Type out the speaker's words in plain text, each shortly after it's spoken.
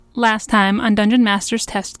Last time on Dungeon Master's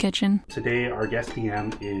Test Kitchen. Today our guest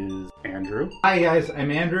DM is Andrew. Hi guys,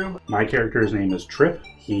 I'm Andrew. My character's name is Trip.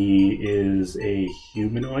 He is a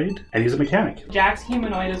humanoid and he's a mechanic. Jack's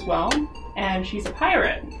humanoid as well, and she's a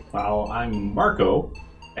pirate. Well, I'm Marco,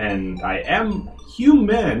 and I am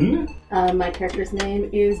human. My character's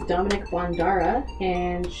name is Dominic Bondara,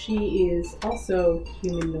 and she is also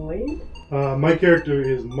humanoid. My character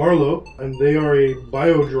is Marlo, and they are a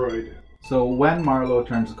biodroid. So when Marlo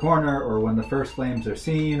turns a corner, or when the first flames are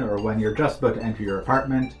seen, or when you're just about to enter your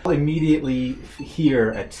apartment, you'll immediately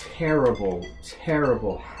hear a terrible,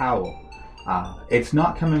 terrible howl. It's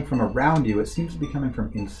not coming from around you, it seems to be coming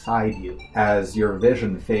from inside you, as your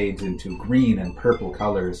vision fades into green and purple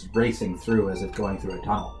colors racing through as if going through a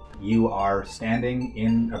tunnel. You are standing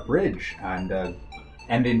in a bridge, and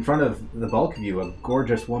in front of the bulk of you, a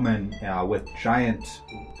gorgeous woman with giant,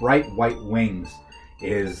 bright white wings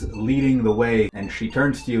is leading the way, and she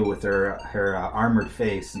turns to you with her armored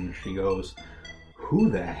face, and she goes, "Who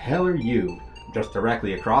the hell are you?" Just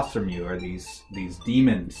directly across from you are these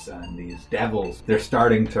demons and these devils. They're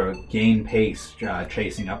starting to gain pace,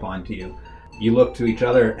 chasing up onto you. You look to each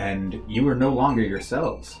other, and you are no longer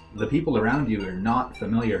yourselves. The people around you are not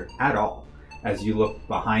familiar at all. As you look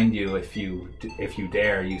behind you, if you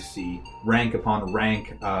dare, you see rank upon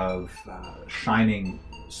rank of shining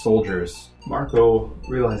soldiers. Marco,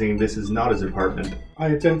 realizing this is not his apartment. I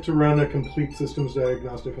attempt to run a complete systems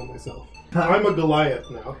diagnostic on myself. I'm a Goliath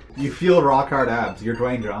now. You feel rock hard abs. You're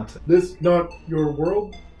Dwayne Johnson. This not your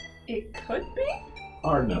world? It could be?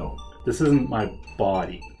 Or no. This isn't my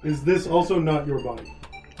body. Is this also not your body?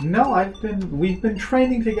 No, we've been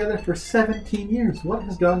training together for 17 years. What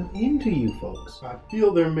has gone into you folks? I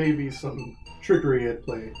feel there may be some trickery at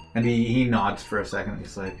play. And he nods for a second.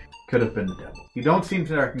 He's like, could have been the devil. You don't seem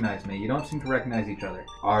to recognize me. You don't seem to recognize each other.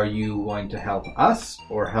 Are you going to help us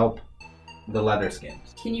or help the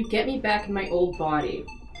Leatherskins? Can you get me back in my old body?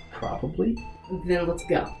 Probably. Then let's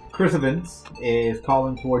go. Crucivants is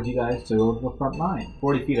calling towards you guys to go to the front line.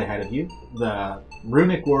 40 feet ahead of you. The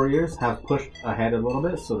runic warriors have pushed ahead a little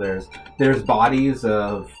bit, so there's bodies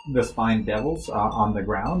of the spine devils on the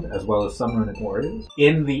ground, as well as some runic warriors.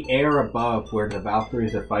 In the air above, where the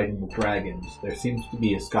Valkyries are fighting the dragons, there seems to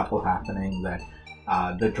be a scuffle happening that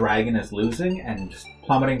the dragon is losing and just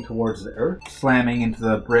plummeting towards the earth, slamming into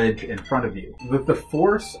the bridge in front of you. With the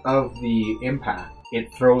force of the impact, it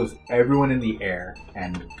throws everyone in the air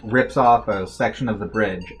and rips off a section of the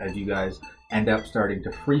bridge as you guys end up starting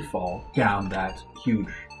to free fall down that huge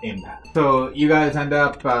impact. So you guys end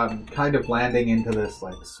up kind of landing into this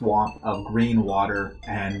like swamp of green water,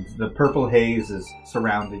 and the purple haze is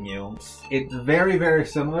surrounding you. It's very, very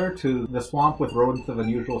similar to the swamp with rodents of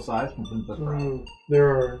unusual size from Princess Bride. There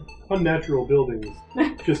are unnatural buildings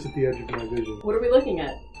just at the edge of my vision. What are we looking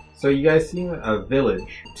at? So you guys see a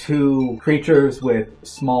village. Two creatures with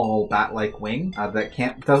small bat-like wing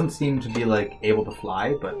that doesn't seem to be like able to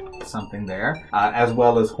fly, but something there, as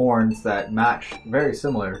well as horns that match very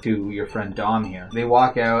similar to your friend Dom here. They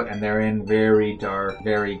walk out and they're in very dark,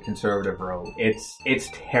 very conservative robes. It's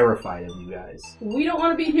terrified of you guys. We don't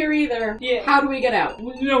want to be here either. Yeah. How do we get out?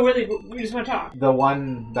 No, really, we just want to talk. The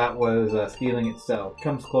one that was stealing itself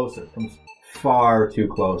comes closer, comes far too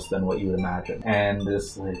close than what you would imagine. And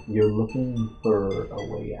this, like, you're looking for a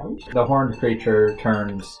way out? The horned creature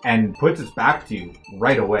turns and puts its back to you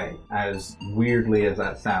right away, as weirdly as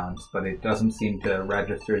that sounds, but it doesn't seem to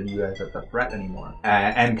register you guys as a threat anymore.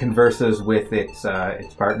 And converses with its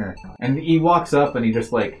partner. And he walks up and he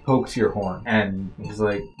just, like, pokes your horn. And he's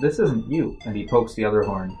like, "This isn't you." And he pokes the other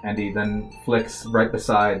horn. And he then flicks right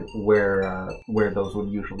beside where those would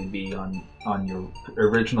usually be on your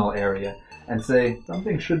original area, and say,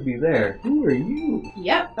 "Something should be there. Who are you?"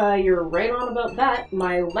 Yep, you're right on about that.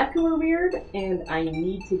 My leku are weird, and I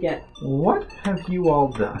need to get... What have you all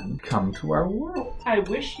done? Come to our world. I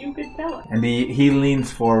wish you could tell us. And he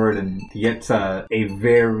leans forward and he gets a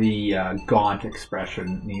very gaunt expression.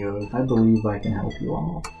 And he goes, "I believe I can help you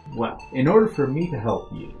all." Well, in order for me to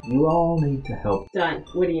help you, you all need to help. Done.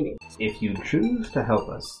 What do you need? If you choose to help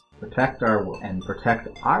us protect our world and protect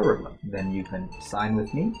Ireland, then you can sign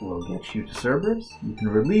with me. We'll get you to Cerberus. You can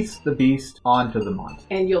release the beast onto the monster.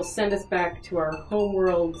 And you'll send us back to our home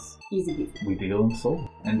worlds easy peasy. We deal in soul.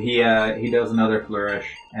 And he does another flourish,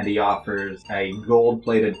 and he offers a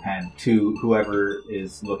gold-plated pen to whoever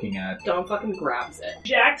is looking at. Dom fucking grabs it.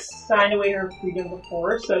 Jack signed away her freedom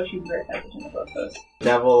before, so she's very hesitant about this.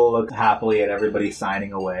 Devil looks happily at everybody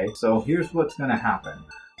signing away. So here's what's going to happen.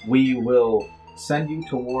 We will send you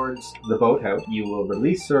towards the boathouse. You will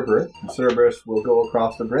release Cerberus. Cerberus will go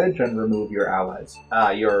across the bridge and remove your allies.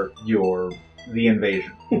 Your the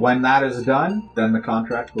invasion. When that is done, then the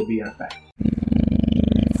contract will be in effect.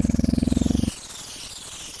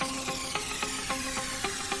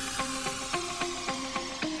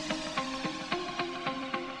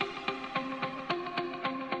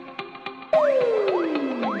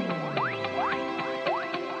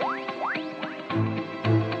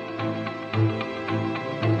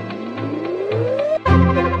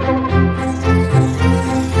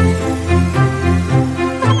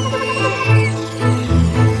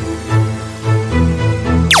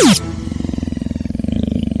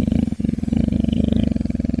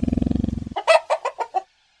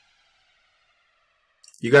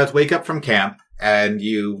 You guys wake up from camp and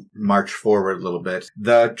you march forward a little bit.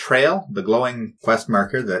 The trail, the glowing quest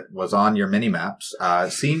marker that was on your mini-maps,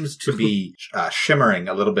 seems to be shimmering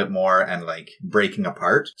a little bit more and like breaking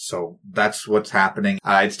apart. So that's what's happening.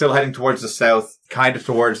 It's still heading towards the south, kind of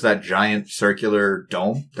towards that giant circular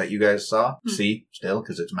dome that you guys saw. See, still,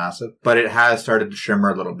 because it's massive. But it has started to shimmer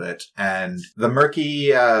a little bit. And the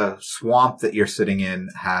murky swamp that you're sitting in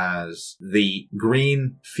has the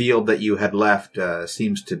green field that you had left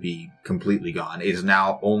seems to be completely gone. It is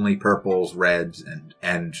now only purples, reds,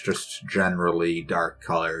 and just generally dark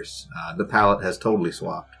colors. The palette has totally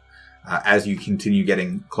swapped as you continue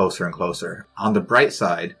getting closer and closer. On the bright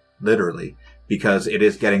side, literally, because it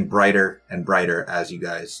is getting brighter and brighter as you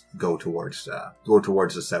guys go towards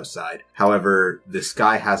the south side. However, the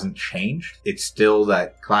sky hasn't changed. It's still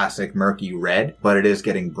that classic murky red, but it is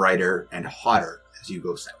getting brighter and hotter as you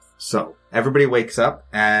go south. So everybody wakes up,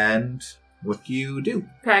 and what do you do?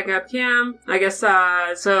 Pack up camp. I guess,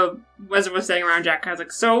 so as I was saying around, Jack, I was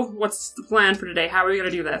like, so what's the plan for today? How are we going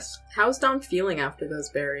to do this? How's Dom feeling after those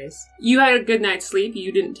berries? You had a good night's sleep.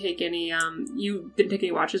 You didn't take any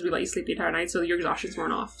watches. We let you sleep the entire night, so your exhaustion's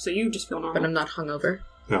worn off. So you just feel normal. But I'm not hungover?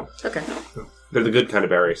 No. Okay. No. They're the good kind of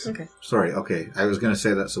berries. Okay. Sorry, okay. I was going to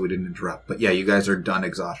say that so we didn't interrupt. But yeah, you guys are done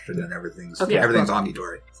exhaustion and everything's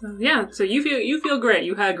omnitory. So yeah, so you feel great.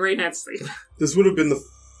 You had a great night's sleep. This would have been the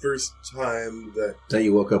first time that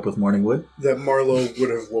you woke up with morning wood? That Marlowe would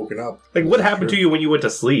have woken up. Like, what happened to you when you went to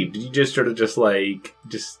sleep? Did you just sort of just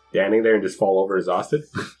standing there and just fall over exhausted?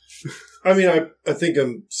 I mean, I think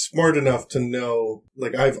I'm smart enough to know,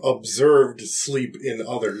 like, I've observed sleep in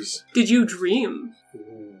others. Did you dream?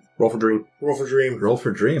 Roll for dream. Roll for dream. Roll for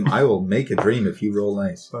dream. I will make a dream if you roll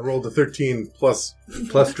nice. I rolled a 13 plus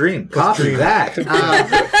dream. Plus Copy dream.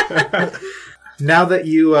 that. Now that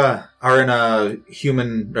you are in a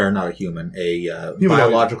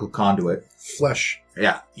biological conduit. Flesh.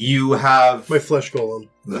 Yeah. You have... My flesh golem.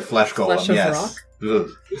 The flesh golem, Flesh of yes. rock? Ugh.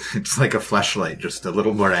 It's like a fleshlight, just a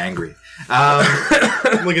little more angry.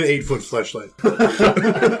 I'm like an 8-foot fleshlight.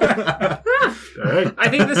 I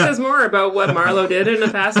think this says more about what Marlowe did in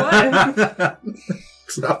a past life.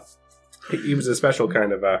 So, he was a special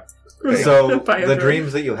kind of... So, the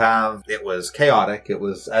dreams that you have, it was chaotic. It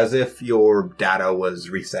was as if your data was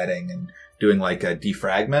resetting and doing like a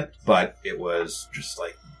defragment, but it was just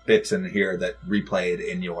like bits in here that replayed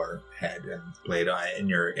in your head and played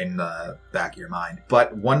in the back of your mind.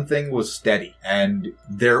 But one thing was steady, and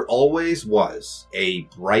there always was a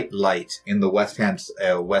bright light in the west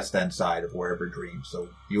end side of wherever dreams. So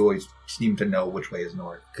you always seem to know which way is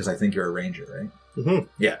north, because I think you're a ranger, right? Mm-hmm.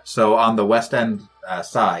 Yeah. So on the west end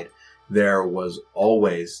side, there was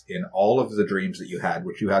always, in all of the dreams that you had,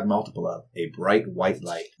 which you had multiple of, a bright white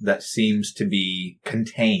light that seems to be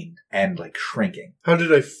contained and, like, shrinking. How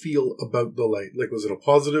did I feel about the light? Like, was it a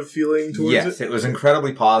positive feeling towards it? Yes, it was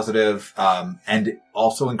incredibly positive, and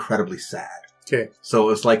also incredibly sad. Okay. So it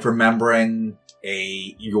was like remembering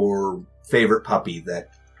your favorite puppy that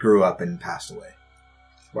grew up and passed away.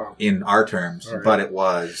 Wow. In our terms, All right. But it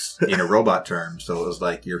was in a robot term, so it was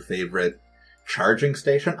like your favorite charging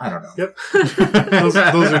station? I don't know. Yep. those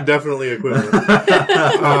are definitely equivalent.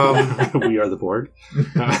 We are the Borg.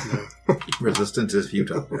 Resistance is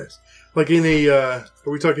futile, guys. Like in a, are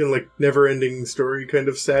we talking like never-ending story kind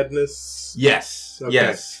of sadness? Yes. Okay.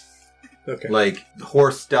 Yes. Okay. Like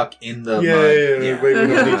horse stuck in the mud. Yeah.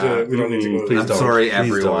 We don't need to go Please I'm don't. sorry, Please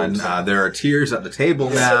everyone. don't. There are tears at the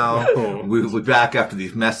table now. We'll be back after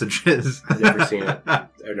these messages. I've never seen it.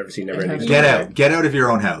 I've never seen Never Ending Get Story. out. Get out of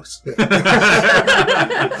your own house.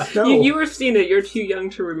 You were seeing it. You're too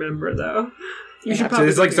young to remember, though. You should So probably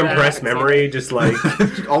it's like do some that. press memory, just like...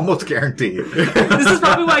 Almost guaranteed. This is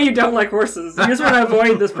probably why you don't like horses. You just want to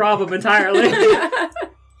avoid this problem entirely.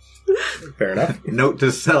 Fair enough. Note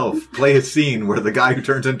to self, play a scene where the guy who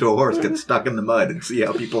turns into a horse gets stuck in the mud and see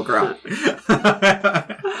how people cry.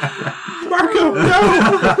 Marco, no!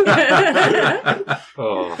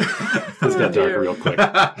 Oh. This got dark dear. real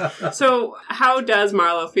quick. So, how does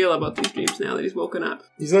Marlowe feel about these dreams now that he's woken up?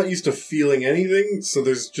 He's not used to feeling anything, so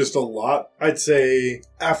there's just a lot. I'd say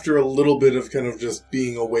after a little bit of kind of just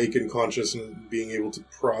being awake and conscious and being able to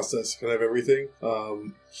process kind of everything,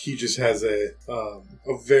 he just has a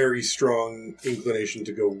very strong inclination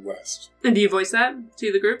to go west. And do you voice that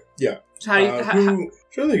to the group? Yeah. So how do you... I'm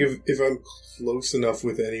trying to think if I'm close enough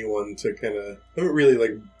with anyone to kind of... I haven't really,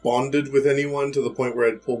 like, bonded with anyone to the point where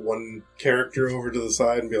I'd pull one character over to the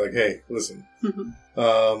side and be like, hey, listen.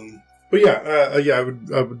 But yeah,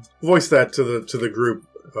 I would voice that to the group.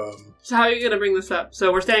 So how are you going to bring this up?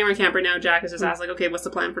 So we're standing around camp right now. Jack has just asked, like, okay, what's the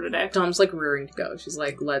plan for today? Dom's like rearing to go. She's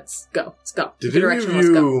like, let's go. Let's go. Did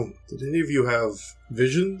The any of you have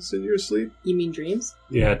visions in your sleep? You mean dreams?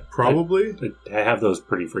 Yeah, Probably. I have those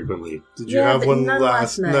pretty frequently. Did you have but one none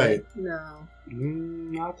last night? No.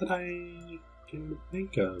 Not that I can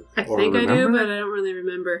think of. I or think I do, remember. but I don't really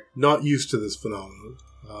remember. Not used to this phenomenon.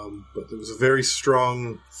 But there was a very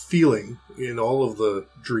strong feeling in all of the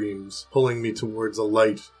dreams pulling me towards a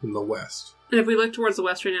light in the west. And if we look towards the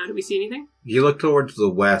west right now, do we see anything? You look towards the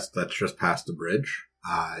west, that's just past the bridge.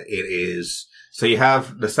 It is... So you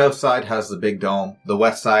have... The south side has the big dome. The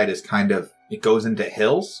west side is kind of... It goes into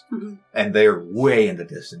hills, and they're way in the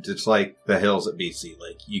distance. It's like the hills at BC.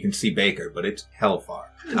 Like, you can see Baker, but it's hell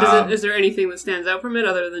far. Is there anything that stands out from it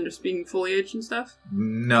other than just being foliage and stuff?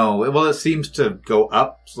 No. Well, it seems to go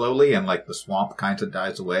up slowly, and, like, the swamp kind of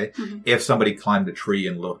dies away. If somebody climbed a tree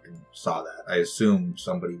and looked and saw that. I assume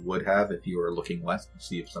somebody would have if you were looking west to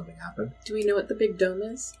see if something happened. Do we know what the big dome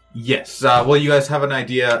is? Yes. Well, you guys have an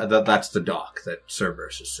idea that that's the dock that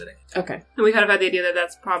Cerberus is sitting in. Okay. And we kind of had the idea that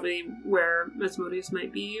that's probably where Asmodeus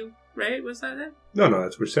might be, right? Was that it? No,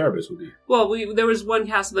 that's where Cerberus will be. Well, there was one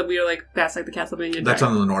castle that we were like, that's like the Castlevania. That's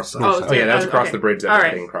on the north side. Oh, yeah, that's across okay. the bridge. That All we're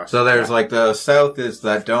right. getting across. So there's like the south is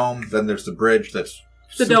that dome, then there's the bridge that's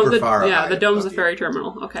The super dome, far yeah, high the dome's the above you. ferry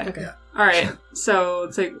terminal. Okay. Yeah. All right. So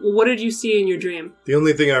it's like, what did you see in your dream? The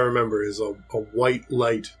only thing I remember is a white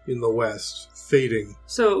light in the west fading.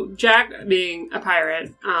 So Jack, being a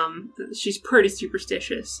pirate, she's pretty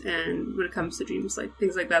superstitious, and when it comes to dreams, like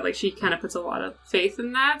things like that, like she kind of puts a lot of faith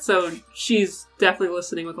in that. So she's definitely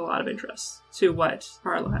listening with a lot of interest to what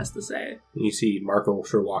Marlowe has to say. And you see Marco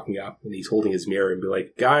sort of walking up, and he's holding his mirror and be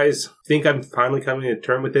like, guys, think I'm finally coming to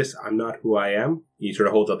term with this? I'm not who I am. He sort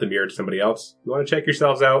of holds up the mirror to somebody else. You want to check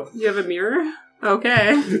yourselves out? You have a mirror?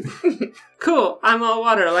 Okay. Cool. I'm all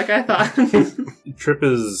water, like I thought. Trip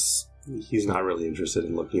is... He's not really interested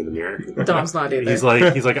in looking in the mirror. Dom's not either. He's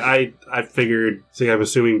like, I figured, see, I'm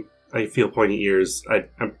assuming I feel pointy ears.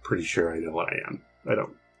 I'm pretty sure I know what I am. I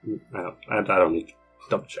don't need to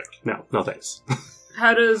double check. No thanks.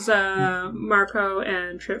 How does Marco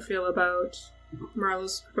and Trip feel about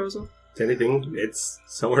Marlowe's proposal? If anything, it's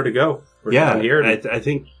somewhere to go. We're Yeah, down here. I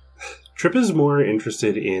think Trip is more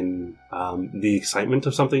interested in the excitement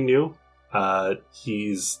of something new.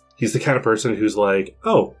 He's the kind of person who's like,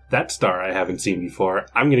 oh, that star I haven't seen before.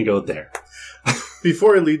 I'm going to go there.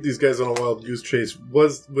 Before I lead these guys on a wild goose chase,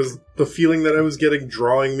 was the feeling that I was getting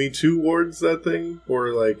drawing me towards that thing?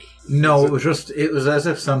 Or like... No, it was as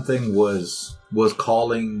if something was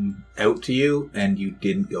calling out to you and you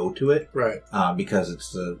didn't go to it. Right. Because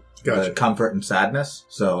it's the Gotcha. comfort and sadness.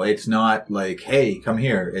 So it's not like, hey, come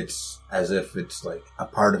here. It's as if it's like a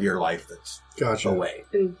part of your life that's Gotcha. away.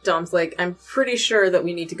 And Dom's like, I'm pretty sure that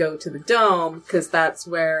we need to go to the dome because that's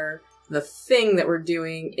where the thing that we're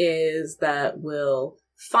doing is that will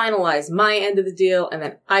finalize my end of the deal, and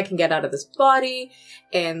then I can get out of this body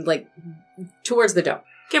and like towards the dome.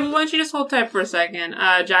 Okay, well, why don't you just hold tight for a second?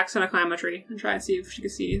 Jack's gonna climb a tree and try and see if she can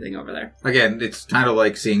see anything over there. Again, it's kind of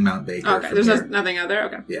like seeing Mount Baker. Okay, from there's here. nothing out there?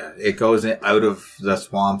 Okay. Yeah, it goes out of the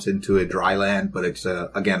swamps into a dry land, but it's a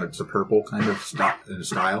purple kind of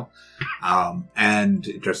style. And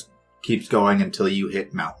it just keeps going until you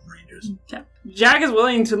hit mountain ranges. Okay. Jack is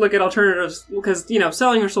willing to look at alternatives because,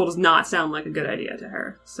 selling her soul does not sound like a good idea to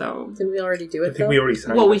her. So, Didn't we already do it? I think we already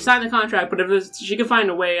signed well, we it. signed the contract, but if she could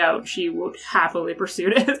find a way out, she would happily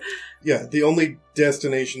pursue it. Yeah, the only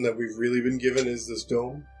destination that we've really been given is this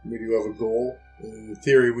dome. We do have a goal. In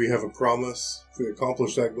theory, we have a promise. If we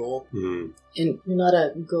accomplish that goal, And you're not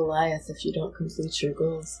a Goliath if you don't complete your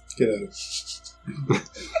goals. let's get at it.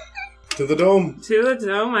 To the dome. To the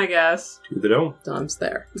dome, I guess. To the dome. Dom's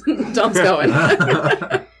there. Dom's going.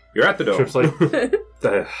 You're at the dome. Trip's like,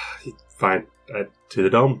 fine. To the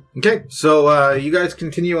dome. Okay, so you guys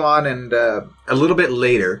continue on, and a little bit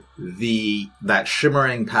later, that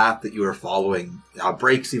shimmering path that you were following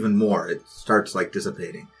breaks even more. It starts like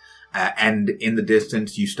dissipating. And in the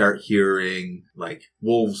distance, you start hearing like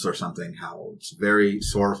wolves or something howl. It's a very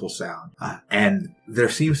sorrowful sound. And there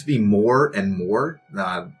seems to be more and more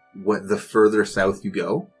the further south you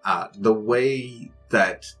go. The way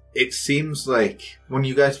that it seems like when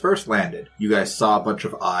you guys first landed, you guys saw a bunch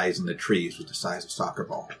of eyes in the trees with the size of soccer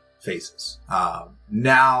ball faces.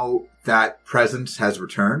 Now that presence has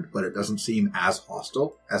returned, but it doesn't seem as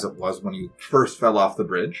hostile as it was when you first fell off the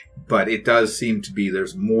bridge. But it does seem to be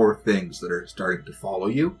there's more things that are starting to follow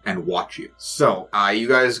you and watch you. So you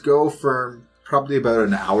guys go for probably about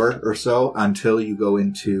an hour or so until you go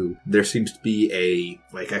into, there seems to be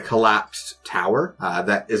a collapsed tower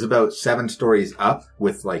that is about 7 stories up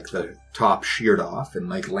with like the top sheared off and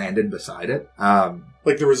like landed beside it.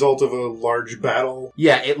 Like the result of a large battle?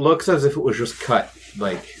 Yeah, it looks as if it was just cut.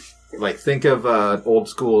 Like think of an old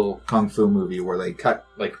school kung fu movie where they cut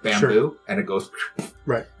like bamboo and it goes.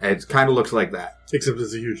 Right. And it kind of looks like that. Except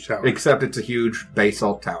it's a huge tower. Except it's a huge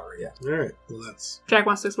basalt tower, yeah. Alright, well that's Jack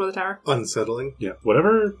wants to explore the tower. unsettling. Yeah,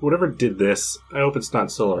 whatever did this, I hope it's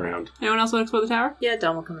not still around. Anyone else want to explore the tower? Yeah,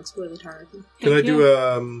 Dom will come explore the tower. Can I Thank do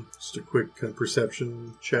you. just a quick kind of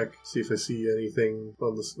perception check? See if I see anything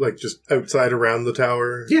on this, like just outside around the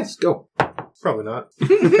tower? Yes, go. Probably not.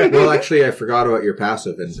 Well, actually, I forgot about your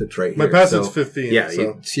passive, and it's right here. My passive's So, 15. Yeah,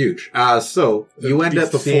 so it's huge. So you end beats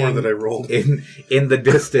up the seeing 4 that I rolled. in the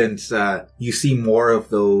distance. You see more of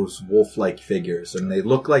those wolf-like figures, and they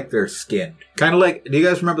look like they're skinned. Kind of like, do you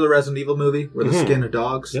guys remember the Resident Evil movie where the skin of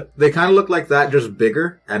dogs? Yep. They kind of look like that, just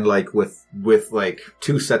bigger, and like with like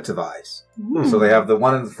 2 sets of eyes. So they have the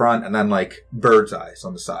one in the front and then like bird's eyes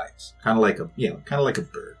on the sides. Kind of like a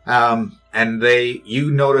bird. And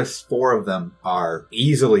you notice 4 of them are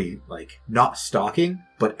easily like not stalking,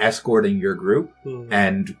 but escorting your group.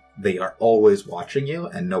 And they are always watching you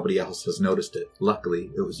and nobody else has noticed it. Luckily,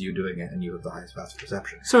 it was you doing it and you have the highest passive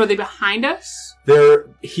perception. So are they behind us?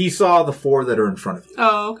 He saw the 4 that are in front of you.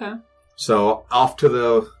 Oh, okay. So off to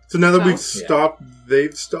the... So now that we've So- stopped,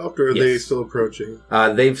 they've stopped, or are they Yes. still approaching?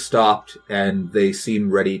 They've stopped and they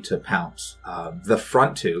seem ready to pounce. The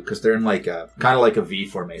front 2, because they're in like kind of like a V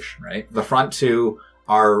formation, right? The front 2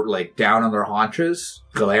 are like down on their haunches,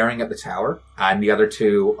 glaring at the tower, and the other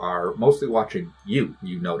 2 are mostly watching you.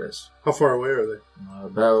 You notice How far away are they?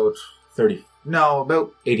 about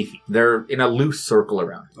 80 feet. They're in a loose circle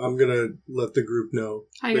around. I'm gonna let the group know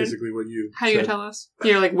How you gonna- basically what you How are you said. gonna tell us?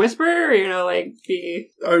 You're like whisper, or you're gonna like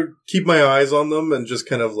be? I keep my eyes on them and just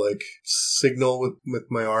kind of like signal with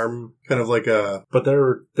my arm, kind of like a... But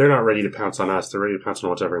they're not ready to pounce on us. They're ready to pounce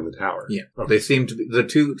on whatever in the tower. Yeah, Okay. they seem to be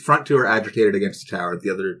the front 2 are agitated against the tower.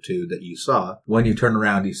 The other 2 that you saw, when you turn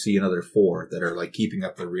around, you see another 4 that are like keeping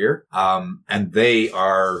up the rear. And they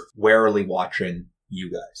are warily watching you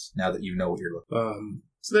guys now that you know what you're looking.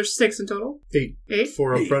 So there's 6 in total. 8. 8.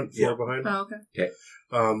 4 up 8, front, 4 yeah. behind. Oh, okay.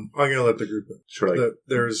 I'm gonna let the group know. Sure, like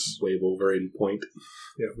There's... wave over and point.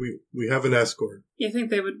 Yeah, we have an escort. You think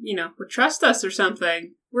they would trust us or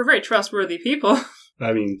something? We're very trustworthy people.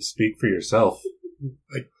 I mean, speak for yourself.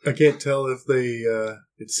 I can't tell if they...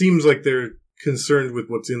 it seems like they're concerned with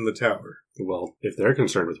what's in the tower. Well, if they're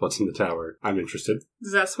concerned with what's in the tower, I'm interested.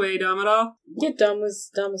 Does that sway Dom at all? Yeah, Dom was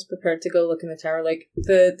prepared to go look in the tower. Like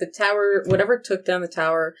the tower, whatever took down the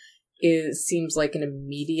tower, seems like an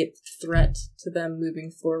immediate threat to them moving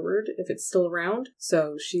forward if it's still around.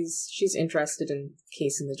 So she's interested in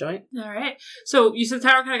casing the joint. All right. So you said the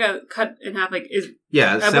tower kind of got cut in half. Like is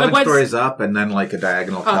Yeah, but 7 what's- stories up and then like a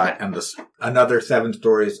diagonal cut, Okay. and another 7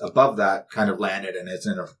 stories above that kind of landed and it's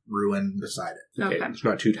in a ruin beside it. Okay, Okay. it's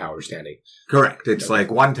not 2 towers standing. Correct. It's like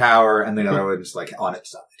one tower and the other one's like on its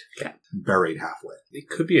side. Okay. Buried halfway. It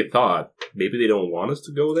could be a thought. Maybe they don't want us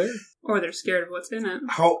to go there. or they're scared of what's in it.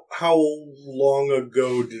 How long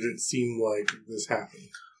ago did it seem like this happened?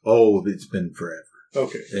 Oh, it's been forever.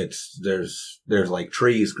 Okay. There's like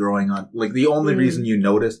trees growing on. Like the only reason you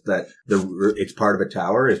noticed that it's part of a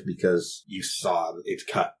tower is because you saw it's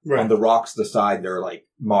cut Right. on the rocks. To the side there are like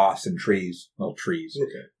moss and trees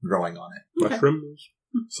Okay. growing on it. Okay. Mushrooms.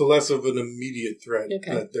 So less of an immediate threat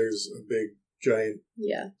Okay. that there's a big giant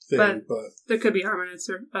Yeah, thing, But- There could be armaments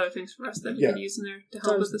or other things for us that we Yeah. could use in there to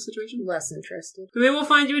help with the situation. less interested. Maybe we'll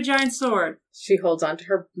find you a giant sword. She holds onto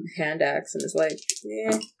her hand axe and is like,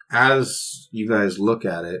 "Yeah." As you guys look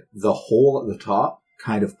at it, the hole at the top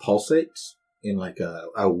kind of pulsates in like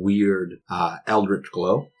a weird eldritch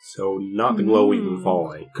glow. So not the glow we've been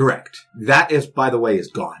following. Correct. That is, by the way, is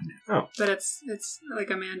gone now. Oh. But it's like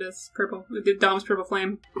Amanda's purple. Dom's purple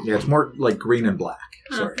flame. Yeah, it's more like green and black.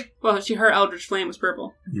 Oh. Sorry. Well, her Eldritch Flame was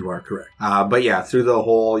purple. You are correct. But yeah, through the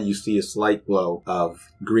hole, you see a slight glow of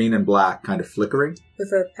green and black kind of flickering. With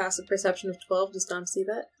a passive perception of 12, does Dom see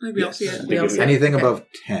that? Maybe we all see it. We all see it. Anything Okay. above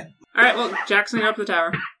 10. Alright, well, Jack's gonna go up the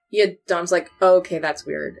tower. Yeah, Dom's like, oh, okay, that's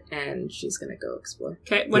weird, and she's gonna go explore.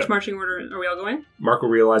 Okay, which Yep. marching order are we all going? Marco,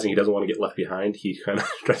 realizing he doesn't want to get left behind, he kind of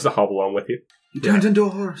tries to hobble along with you. He turns into a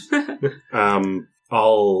horse.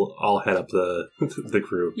 I'll head up the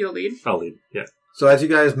crew. You'll lead. I'll lead. Yeah. So as you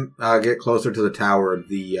guys get closer to the tower,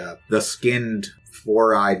 the skinned,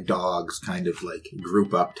 four-eyed dogs kind of like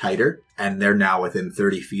group up tighter, and they're now within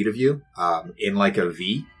 30 feet of you, in like a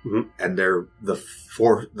V. Mhm. And they're the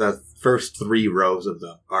first 3 rows of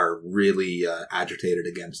them are really agitated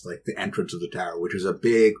against like the entrance of the tower, which is a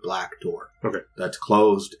big black door. Okay. That's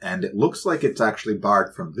closed, and it looks like it's actually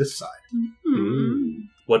barred from this side. Mm.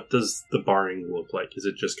 What does the barring look like? Is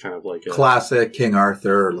it just kind of like a Classic King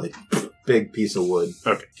Arthur, like big piece of wood.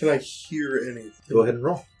 Okay. Can I hear anything? Go ahead and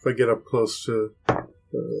roll. If I get up close to...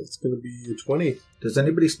 it's going to be a 20. Does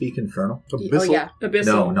anybody speak Infernal? Abyssal? Oh, yeah. Abyssal.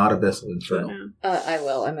 No, not Abyssal, Infernal. Yeah. I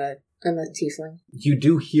will. I'm a tiefling. You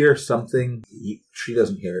do hear something. She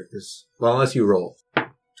doesn't hear it. Well, unless you roll.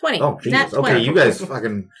 20. Oh, Jesus. Nat 20. Okay, you guys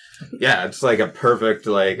fucking... Yeah, it's like a perfect,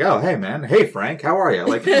 like, oh, hey, man. Hey, Frank, how are you?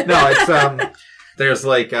 Like, no, it's, there's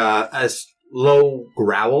like a low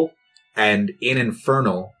growl, and in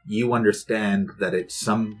Infernal, you understand that it's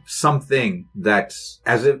something that's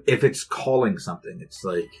as if it's calling something. It's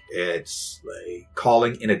like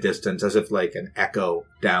calling in a distance, as if like an echo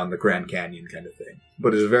down the Grand Canyon kind of thing.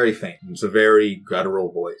 But it's very faint. It's a very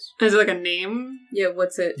guttural voice. Is it like a name? Yeah,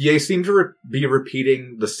 what's it? They seem to be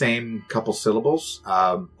repeating the same couple syllables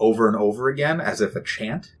over and over again, as if a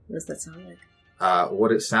chant. What does that sound like?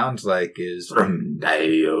 What it sounds like is Alright.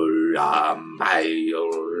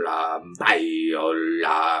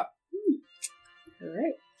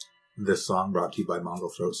 This song brought to you by Mongol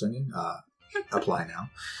Throat Singing. Apply now.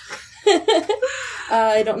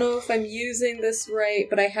 I don't know if I'm using this right,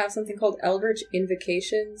 but I have something called Eldritch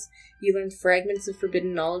Invocations. You learn fragments of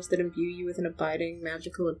forbidden knowledge that imbue you with an abiding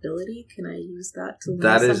magical ability. Can I use that to learn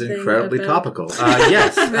That is something incredibly about topical.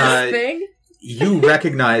 Yes. this thing? You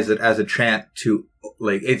recognize it as a chant to,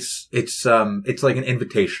 like, it's like an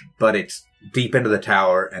invitation, but it's deep into the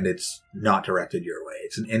tower and it's not directed your way.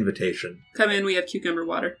 It's an invitation. Come in, we have cucumber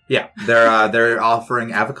water. Yeah, they're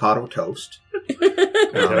offering avocado toast.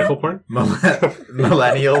 identical porn?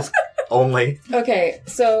 Millennials only. Okay,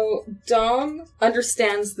 so Dom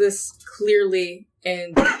understands this clearly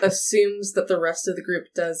and assumes that the rest of the group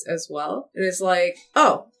does as well. And is like,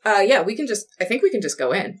 yeah, I think we can just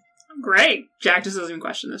go in. Great. Jack just doesn't even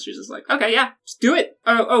question this. She's just like, okay, yeah, let's do it.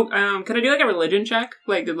 Can I do like a religion check?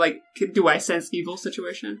 Do I sense evil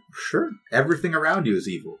situation? Sure. Everything around you is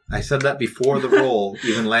evil. I said that before the roll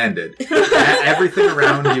even landed. Everything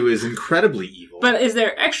around you is incredibly evil. But is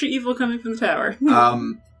there extra evil coming from the tower?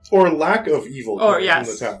 Or lack of evil coming from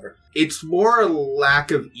the tower. It's more a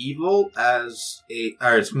lack of evil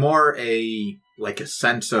it's more a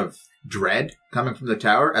sense of dread coming from the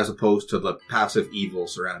tower as opposed to the passive evil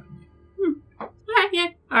surrounding you. Yeah.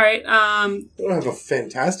 Alright, I don't have a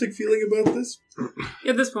fantastic feeling about this.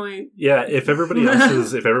 At this point. Yeah, if everybody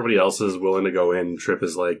else is willing to go in, Trip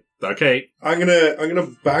is like, okay. I'm gonna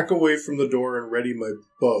back away from the door and ready my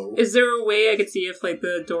bow. Is there a way I could see if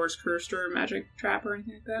the door's cursed or a magic trap or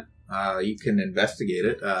anything like that? You can investigate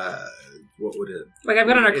it. What would it... I've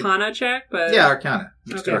got an Arcana check, but... Yeah, Arcana.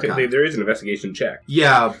 Okay. There is an investigation check.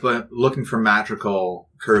 Yeah, but looking for magical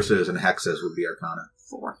curses and hexes would be Arcana.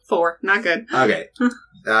 4. Not good. Okay.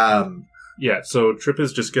 Yeah, so Trip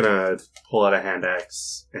is just gonna pull out a hand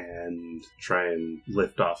axe and try and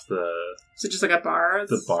lift off So just like a bar?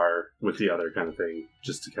 the bar with the other kind of thing,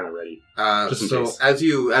 just to kind of ready. Just in So case. as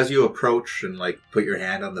you approach and put your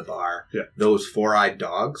hand on the bar, Yeah. those four-eyed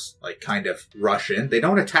dogs kind of rush in. They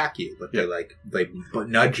don't attack you, but they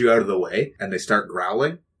nudge you out of the way and they start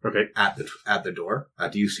growling. Okay. At the door.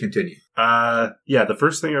 Do you continue? Yeah, the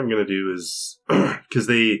first thing I'm going to do is because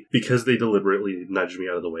they deliberately nudged me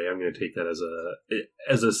out of the way, I'm going to take that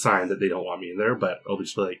as a sign that they don't want me in there, but I'll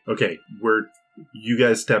just be like, okay, you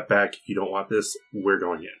guys step back. If you don't want this, we're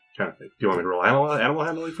going in, kind of thing. Do you want me to roll animal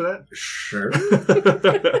handling for that? Sure.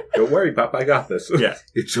 Don't worry, Pop, I got this. Yeah.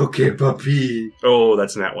 It's okay, puppy. Oh,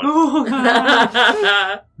 that's an that one.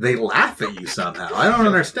 They laugh at you somehow. I don't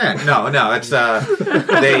understand. No, it's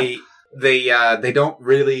they don't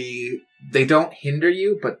really They don't hinder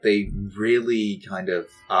you, but they really kind of,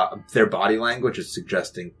 their body language is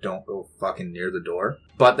suggesting don't go fucking near the door.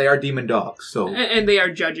 But they are demon dogs, so... And they are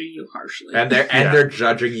judging you harshly. And they're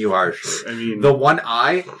judging you harshly. I mean...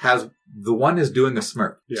 The one is doing a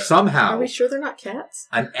smirk. Yeah. Somehow... Are we sure they're not cats?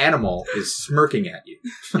 An animal is smirking at you.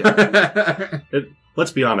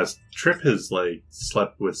 Let's be honest, Trip has,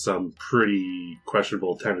 slept with some pretty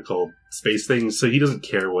questionable tentacle space things, so he doesn't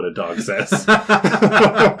care what a dog says.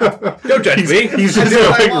 Don't judge me. He's just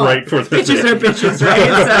going right for the bitches are bitches,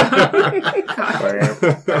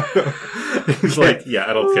 right? He's like, yeah,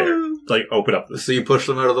 I don't care. Open up this. So you push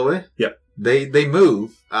them out of the way? Yep. They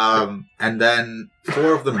move, and then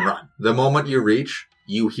 4 of them run. The moment you reach,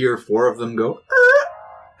 you hear 4 of them go,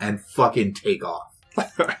 and fucking take off.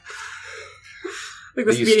 Like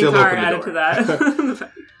the speeding car added to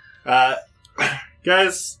that.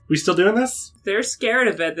 Guys, we still doing this? If they're scared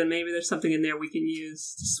of it, then maybe there's something in there we can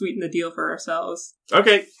use to sweeten the deal for ourselves.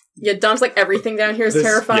 Okay. Yeah, Dom's like, everything down here is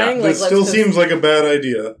terrifying. Yeah, this still seems like a bad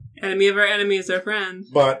idea. Enemy of our enemy is our friend.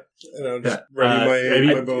 But, just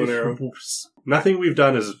ready my bow and arrow. Nothing we've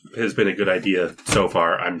done has been a good idea so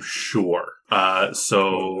far, I'm sure.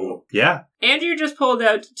 So, yeah. Andrew just pulled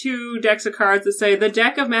out 2 decks of cards that say, the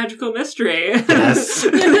Deck of Magical Mystery. Yes.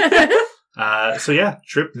 So yeah,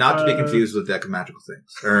 Trip. Not to be confused with Deck of Magical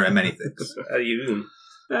Things. Or many things.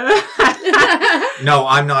 No,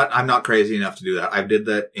 I'm not crazy enough to do that. I did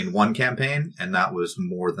that in one campaign, and that was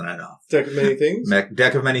more than enough. Deck of Many Things?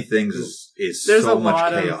 Deck of Many Things is There's so a much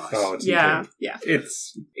lot chaos. Of, yeah.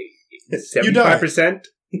 It's 75%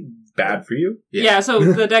 bad for you. Yeah, so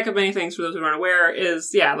the Deck of Many Things, for those who aren't aware,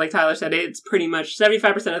 is, like Tyler said, it's pretty much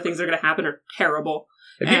 75% of things that are going to happen are terrible.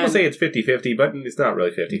 And people say it's 50-50, but it's not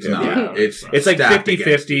really 50-50. No, it's like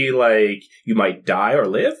 50-50, like, you might die or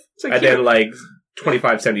live, like and then, like,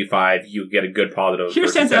 25-75, you get a good positive.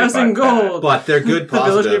 Here's 10,000 gold. But their good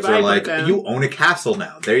positives are like, you own a castle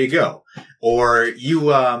now. There you go. Or you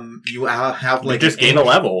have like... You just gain a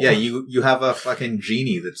level. Yeah, you have a fucking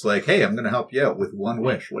genie that's like, hey, I'm going to help you out with one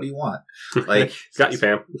wish. What do you want? Like, got you,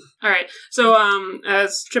 fam. Alright, so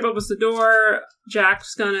as Trip opens the door,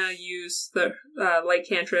 Jack's gonna use the light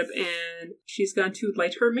cantrip, and she's going to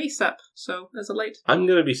light her mace up. So, as a light. I'm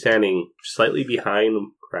going to be standing slightly behind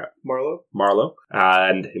Marlo.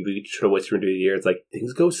 And we try to whisper into the ear. It's like,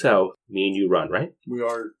 things go south, me and you run, right? We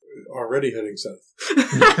are already heading south.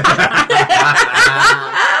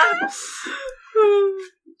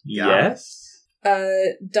 Yes?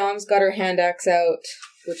 Dom's got her hand axe out,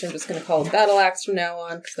 which I'm just going to call a battle axe from now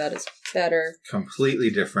on, because that is better. Completely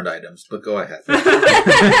different items, but go ahead.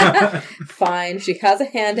 Fine, she has a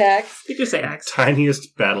hand axe. You just say axe.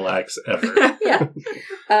 Tiniest battle axe ever. Yeah.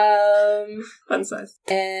 Fun size.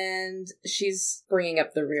 And she's bringing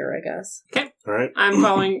up the rear, I guess. Okay. All right. I'm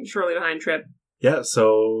following shortly behind Trip. Yeah,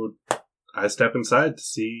 so I step inside to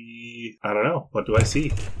see... I don't know. What do I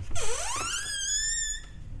see?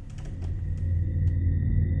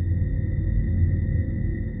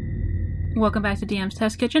 Welcome back to DM's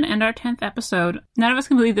Test Kitchen and our 10th episode. None of us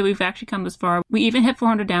can believe that we've actually come this far. We even hit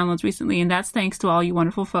 400 downloads recently, and that's thanks to all you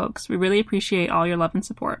wonderful folks. We really appreciate all your love and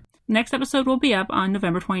support. The next episode will be up on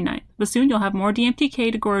November 29th, but soon you'll have more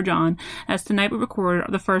DMTK to gorge on, as tonight we record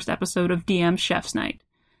the first episode of DM Chef's Night.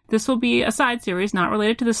 This will be a side series not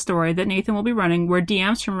related to the story that Nathan will be running, where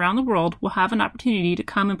DMs from around the world will have an opportunity to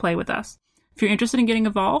come and play with us. If you're interested in getting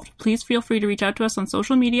involved, please feel free to reach out to us on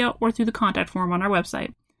social media or through the contact form on our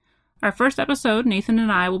website. Our first episode, Nathan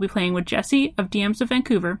and I will be playing with Jesse of DMs of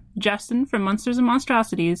Vancouver, Justin from Monsters and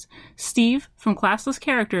Monstrosities, Steve from Classless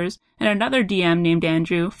Characters, and another DM named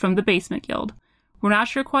Andrew from the Basement Guild. We're not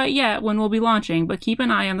sure quite yet when we'll be launching, but keep an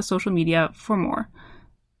eye on the social media for more.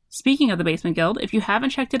 Speaking of the Basement Guild, if you haven't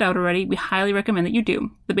checked it out already, we highly recommend that you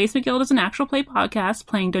do. The Basement Guild is an actual play podcast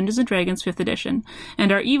playing Dungeons & Dragons 5th edition,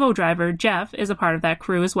 and our Evo driver, Jeff, is a part of that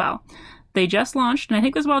crew as well. They just launched, and I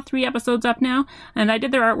think there's about 3 episodes up now, and I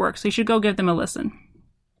did their artwork, so you should go give them a listen.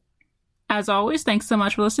 As always, thanks so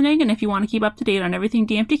much for listening, and if you want to keep up to date on everything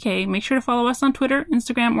DMTK, make sure to follow us on Twitter,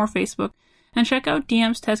 Instagram, or Facebook, and check out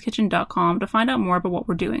dmstestkitchen.com to find out more about what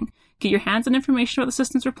we're doing. Get your hands on information about the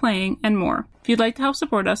systems we're playing, and more. If you'd like to help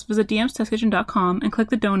support us, visit dmstestkitchen.com and click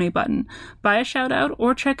the donate button. Buy a shout out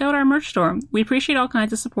or check out our merch store. We appreciate all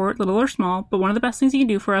kinds of support, little or small, but one of the best things you can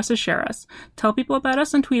do for us is share us. Tell people about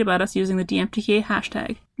us and tweet about us using the DMTK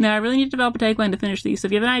hashtag. Now, I really need to develop a tagline to finish these, so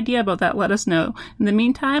if you have an idea about that, let us know. In the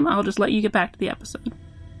meantime, I'll just let you get back to the episode.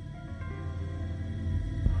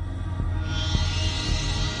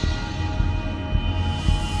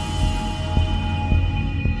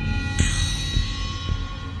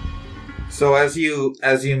 So as you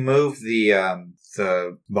move the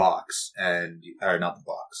the box or not the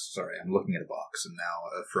box. Sorry, I'm looking at a box and now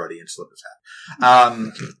a Freudian slip has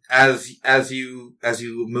happened. As you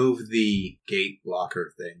move the gate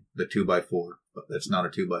blocker thing, the 2x4, but it's not a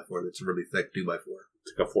 2x4. That's a really thick 2x4.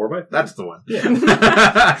 It's like a 4x4? That's the one. Yeah.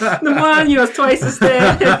 The one you have twice as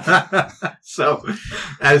thick. So,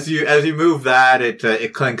 as you move that,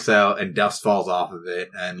 it clinks out and dust falls off of it,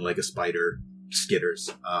 and like a spider skitters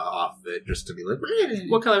off of it, just to be like.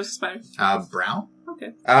 What color is the spider? Brown.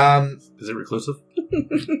 Okay. Is it reclusive?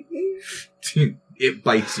 It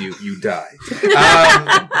bites you. You die.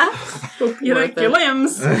 You like your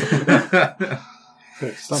limbs.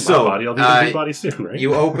 It's not my body. I'll be the new body soon, right?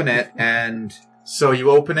 You open it, and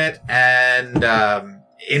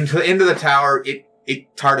into the tower.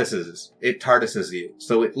 It TARDISes you.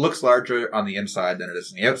 So it looks larger on the inside than it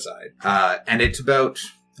is on the outside. And it's about,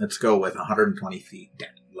 let's go with 120 feet down,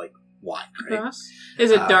 like wide, right?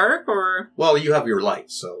 Is it dark or? Well, you have your light,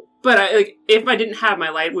 so. But if I didn't have my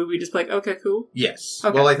light, would we just be like, okay, cool? Yes.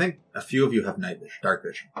 Okay. Well, I think a few of you have night vision, dark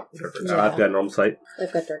vision. Yeah. I've got normal sight.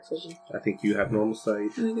 I've got dark vision. I think you have normal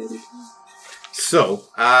sight. So,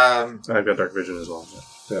 I've got dark vision as well.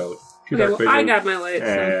 So, Okay, dark well, vision I got my light.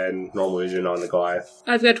 and normal vision on the Goliath.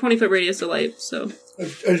 I've got 20-foot radius of light, so.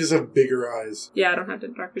 I just have bigger eyes. Yeah, I don't have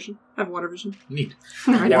dark vision. I have water vision. neat.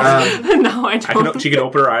 No, I don't. No, I don't. She can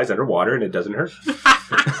open her eyes underwater and it doesn't hurt.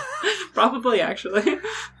 Probably, actually.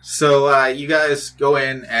 So, you guys go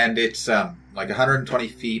in, and it's like 120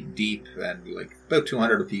 feet deep and like about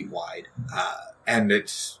 200 feet wide. And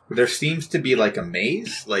there seems to be like a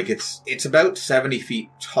maze. Like it's about 70 feet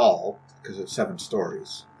tall because it's 7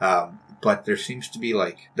 stories. But there seems to be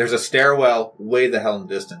there's a stairwell way the hell in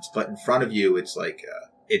the distance, but in front of you it's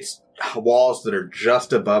it's walls that are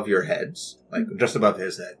just above your heads, like just above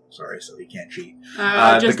his head. Sorry, so he can't cheat.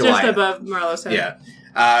 Just above Marlowe's head.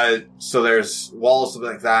 Yeah. So there's walls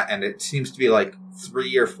like that, and it seems to be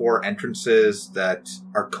 3 or 4 entrances that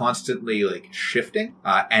are constantly shifting.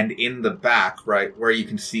 And in the back, right where you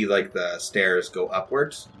can see the stairs go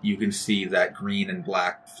upwards, you can see that green and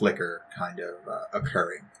black flicker kind of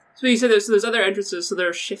occurring. So you said there's other entrances, so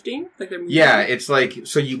they're shifting, they're moving. Yeah, it's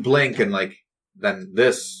so you blink and then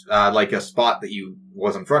this a spot that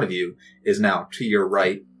was in front of you is now to your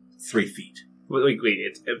right 3 feet. Wait,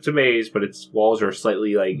 it's a maze, but its walls are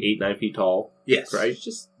slightly 8-9 feet tall. Yes, right. It's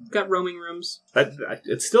just got roaming rooms.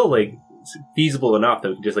 It's still it's feasible enough that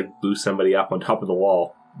we can just boost somebody up on top of the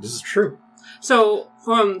wall. This is true. So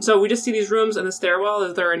we just see these rooms and the stairwell.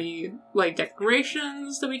 Is there any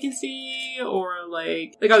decorations that we can see, or are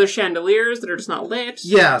there chandeliers that are just not lit?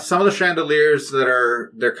 Yeah, some of the chandeliers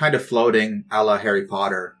they're kind of floating, a la Harry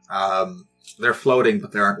Potter. They're floating,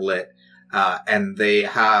 but they aren't lit. And they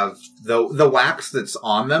have the wax that's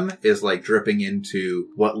on them is dripping into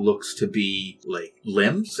what looks to be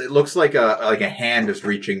limbs. It looks like a hand is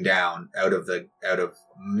reaching down out of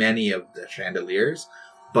many of the chandeliers.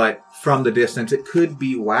 But from the distance, it could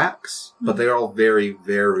be wax, but they're all very,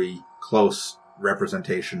 very close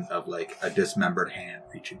representation of a dismembered hand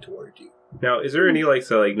reaching toward you. Now, is there any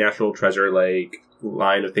natural treasure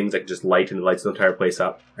line of things that just light and lights the entire place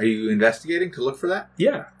up? Are you investigating to look for that?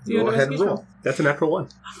 Yeah. Go ahead and roll. That's a natural 1.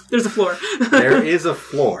 There's a floor. There is a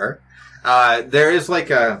floor. There is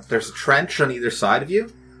there's a trench on either side of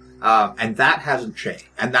you, and that hasn't changed,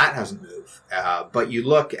 and that hasn't moved. But you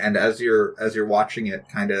look, and as you're watching it,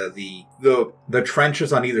 kind of the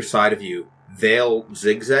trenches on either side of you, they'll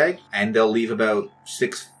zigzag, and they'll leave about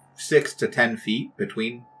 6 to 10 feet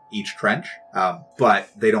between each trench, but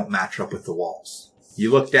they don't match up with the walls.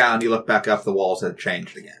 You look down, you look back up, the walls have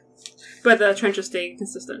changed again. But the trenches stay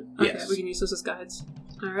consistent. Okay, yes. We can use those as guides.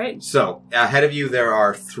 All right. So, ahead of you, there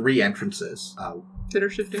are 3 entrances. That are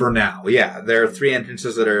shifting? For now, yeah. There are 3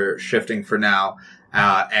 entrances that are shifting for now.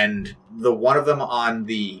 And the one of them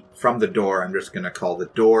from the door, I'm just going to call the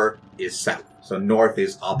door, is south. So north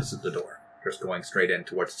is opposite the door. Just going straight in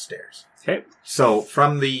towards the stairs. Okay. So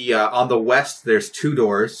from on the west, there's 2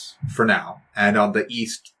 doors for now. And on the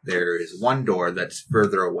east, there is 1 door that's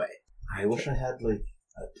further away. I wish I had a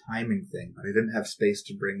timing thing, but I didn't have space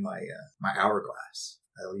to bring my hourglass.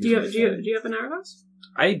 Do you have an hourglass?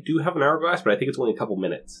 I do have an hourglass, but I think it's only a couple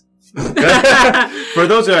minutes. For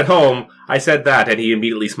those at home, I said that, and he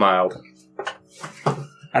immediately smiled.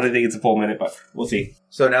 I don't think it's a full minute, but we'll see.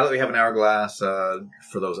 So now that we have an hourglass,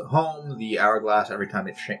 for those at home, the hourglass every time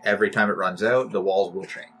it runs out, the walls will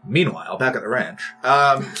change. Meanwhile, back at the ranch,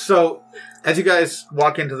 so as you guys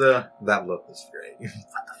walk into that look is great.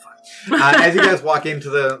 What the fuck? As you guys walk into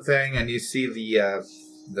the thing and you see the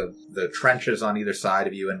trenches on either side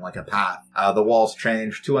of you in a path, the walls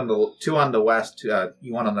change. 2 on the west,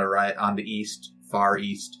 1 on the right, on the east, far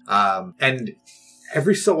east. And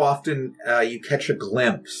every so often, you catch a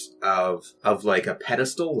glimpse of like a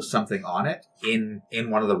pedestal with something on it in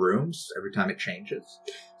one of the rooms every time it changes.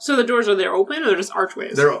 So the doors, are they open or they're just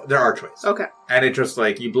archways? They're archways. Okay. And it just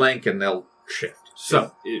like, you blink and they'll shift.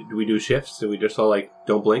 So, do we do shifts? Do we just all like,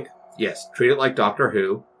 don't blink? yes, treat it like Doctor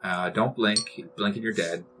Who. Don't blink. Blink and you're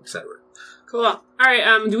dead, etc. Cool. All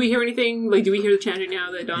right. Do we hear anything? Like, do we hear the chanting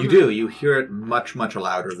now that Dom? You do. You hear it much, much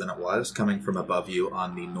louder than it was coming from above you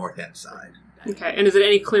on the north end side. Okay. And is it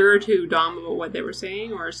any clearer to Dom about what they were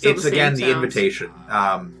saying, or still It's the same again the sounds? invitation.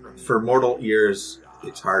 For mortal ears,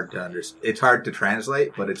 it's hard to It's hard to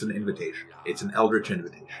translate, but it's an invitation. It's an eldritch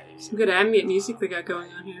invitation. Some good ambient music they got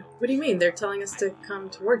going on here. What do you mean? They're telling us to come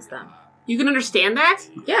towards them. You can understand that?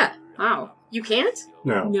 Yeah. Wow. You can't?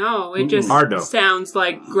 No. No, it just Hard no. sounds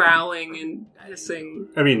like growling and hissing.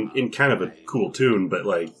 I mean, in kind of a cool tune, but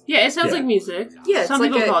like... Yeah, it sounds Yeah. like music. Yeah, Some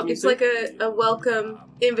people call it it's music. like a welcome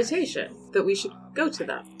invitation that we should go to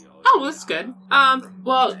them. Oh, well, that's good.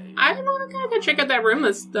 Well, I don't know. I'm kind of gonna check out that room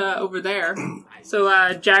that's over there.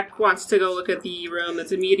 So, Jack wants to go look at the room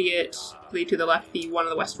that's immediately to the left, one of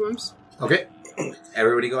the west rooms. Okay.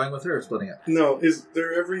 Everybody going with her or splitting up? No, is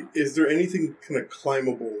there anything kind of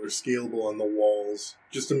climbable or scalable on the walls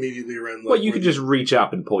just immediately around? Like, Well, you where could just reach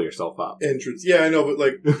up and pull yourself up. the entrance. Yeah, I know, but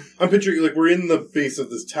like I'm picturing like we're in the base of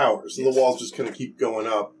this tower, so the walls just kind of keep going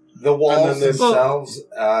up. The walls And then there's- themselves,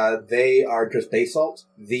 they are just basalt.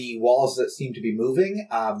 The walls that seem to be moving,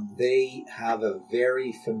 they have a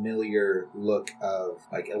very familiar look of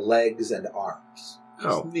like legs and arms.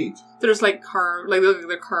 Oh. Neat. They're just like carved, like they look like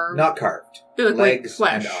they're carved. Not carved. They look Legs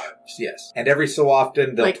like and flesh. arms, yes. And every so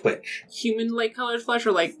often they'll Like- twitch. Human-like colored flesh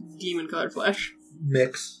or like demon-colored flesh?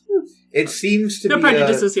 Mix. It seems to No be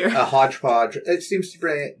prejudices here. a hodgepodge. It seems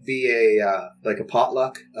to be a like a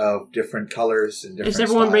potluck of different colors and different Does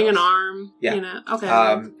everyone bring an styles. arm? Yeah. You know?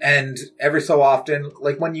 Okay. And every so often,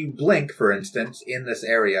 like when you blink, for instance, in this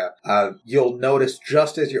area, you'll notice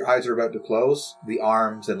just as your eyes are about to close, the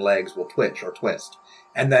arms and legs will twitch or twist.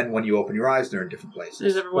 And then when you open your eyes, they're in different places.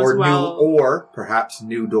 There's every once in a while- or perhaps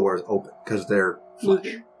new doors open because they're flesh.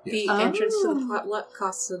 Moving. The Oh. entrance to the potluck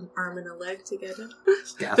costs an arm and a leg to get in.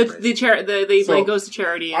 Gas The prices. the So, blade goes to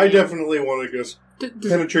charity. I definitely want to just Does-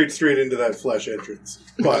 penetrate straight into that flesh entrance,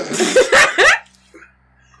 but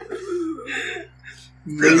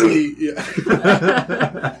maybe,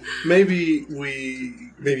 yeah. maybe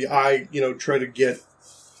I, try to get.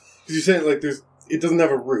 Because you're saying like it doesn't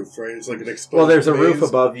have a roof, right? It's like an exposed. Well, there's a maze. roof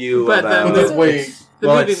above you. But about, then But that's way The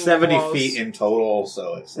well, moving it's 70 walls. feet in total,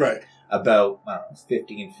 so it's like right, about, I don't know,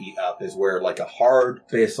 15 feet up is where like a hard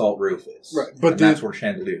basalt roof is. right. But And that's where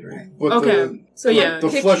chandeliers are hanging. but Okay. So Yeah. the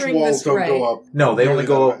picturing flesh walls this don't right. go up. No, they only Nearly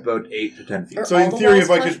go that way. about 8 to 10 feet. Are So all in the theory, walls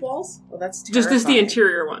if I flesh could- walls? Well, that's Just the terrifying.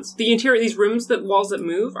 interior ones. The interior, these rooms, that walls that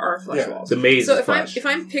move are flesh Yeah. walls. The maze So is if flesh.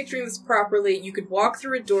 I'm picturing this properly, you could walk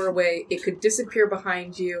through a doorway, it could disappear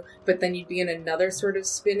behind you, but then you'd be in another sort of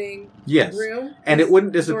spinning Yes. room. And it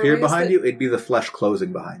wouldn't disappear Doorways behind that- you, it'd be the flesh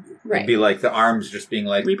closing behind you. Right. It'd be like the arms just being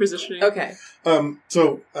like, Repositioning. Okay.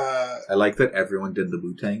 So I like that everyone did the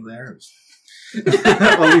Wu-Tang there.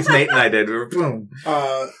 At least Nate and I did. We were boom.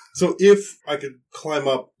 so if I could climb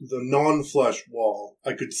up the non-flesh wall,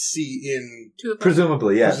 I could see in. To the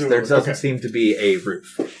Presumably, yes. Presumably, There doesn't okay. seem to be a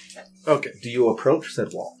roof. Okay. Do you approach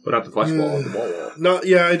said wall? But not the flesh wall, the wall. No,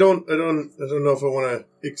 yeah, I don't know if I want to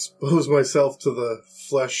expose myself to the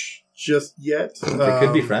flesh just yet. It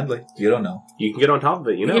could be friendly. You don't know. You can get on top of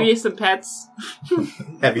it, you know. Give you some pets.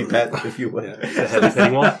 Heavy pet, if you will. The heavy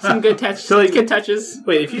petting wall? Some good touch. So, like- good touches.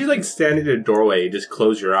 Wait, if you like stand in a doorway and just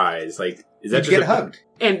close your eyes, like is that You just get a, hugged.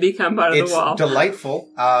 And become part of It's the wall. delightful.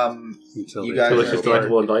 Until You they- guys delicious, are-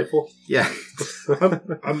 delightful, and delightful? Yeah.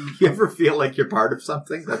 I'm You ever feel like you're part of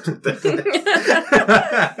something? That's what that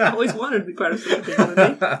is. I always wanted to be part of something.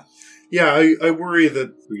 Haven't I? Yeah, I worry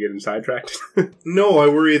that. We getting sidetracked. No, I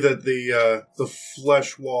worry that the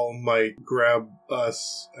flesh wall might grab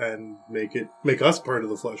us and make us part of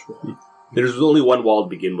the flesh wall. There's only one wall to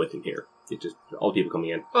begin with in here. It's just all the people coming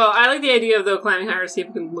in. Well, I like the idea of, though, climbing higher to see if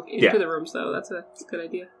we can look into Yeah. the rooms, though. That's a good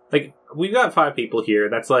idea. Like we've got 5 people here.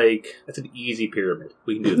 That's an easy pyramid.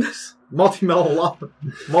 We can do this. Multi-level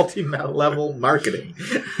marketing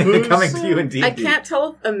coming to you in D&D. I can't tell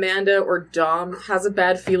if Amanda or Dom has a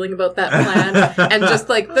bad feeling about that plan, and just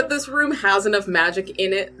like that this room has enough magic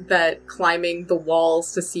in it that climbing the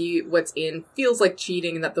walls to see what's in feels like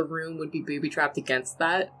cheating, and that the room would be booby-trapped against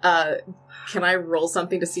that. Can I roll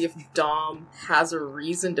something to see if Dom has a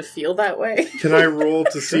reason to feel that way? Can I roll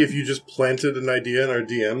to see if you just planted an idea in our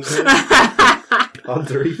DM's head? On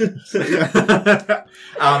 3.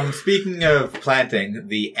 Speaking of planting,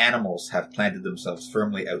 the animals have planted themselves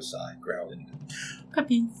firmly outside, growling.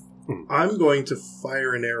 Puppies. I'm going to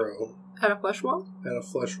fire an arrow At a flesh wall? at a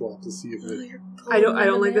flesh wall to see if it. I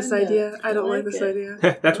don't like this idea. I don't like this idea.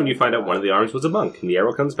 That's when you find out one of the arms was a monk, and the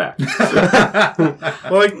arrow comes back.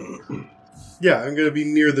 Yeah, I'm going to be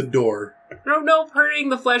near the door. I don't know if hurting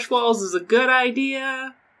the flesh walls is a good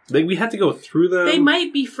idea. Like, we have to go through them. They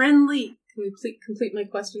might be friendly. Can we complete my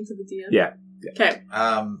question to the DM? Yeah. Okay.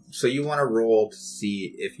 So you want to roll to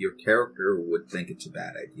see if your character would think it's a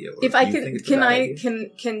bad idea. Or If I you think can, it's a bad idea.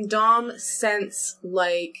 can Dom sense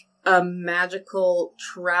like a magical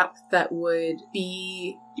trap that would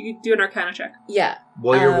be? You could do an Arcana check. Yeah.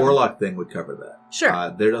 Well, your warlock thing would cover that.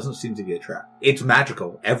 Sure. There doesn't seem to be a trap. It's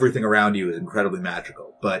magical. Everything around you is incredibly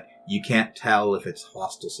magical, but you can't tell if it's a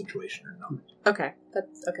hostile situation or not. Okay.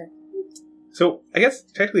 That's okay. So, I guess,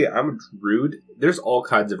 technically, I'm a druid. There's all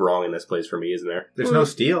kinds of wrong in this place for me, isn't there? There's no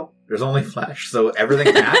steel. There's only flesh, so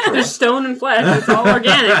everything's natural. There's stone and flesh. It's all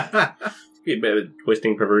organic. Be a bit of a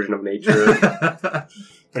twisting perversion of nature.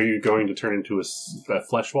 Are you going to turn into a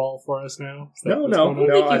flesh wall for us now? Is that No, what's no,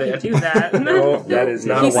 going on? no. I think you can do that. No, that is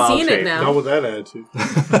not He's a wild seen shape. it now. Not with that attitude. No,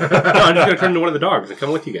 I'm just going to turn into one of the dogs and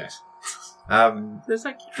come with you guys. There's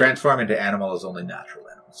like Transform into animal is only natural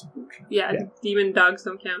animals, unfortunately. yeah, demon dogs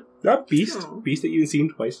don't count. Not beast. Oh. Beast that you've seen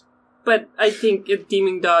twice. But I think a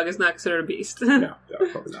demon dog is not considered a beast. No,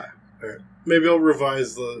 probably not. Maybe I'll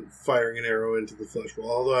revise the firing an arrow into the flesh wall,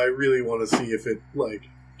 although I really want to see if it,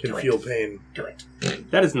 can feel pain. Do it.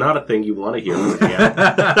 That is not a thing you want to hear.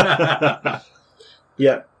 Yeah.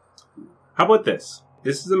 Yeah. How about this?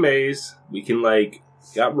 This is a maze. We can,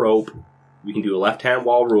 got rope. We can do a left-hand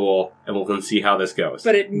wall rule, and we'll then see how this goes.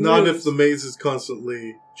 But it Not moves. if the maze is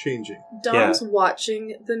constantly changing. Dom's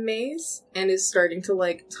watching the maze and is starting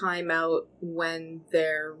to time out when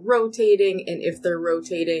they're rotating and if they're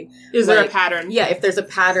rotating. Is there a pattern? Yeah, if there's a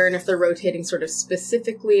pattern, if they're rotating sort of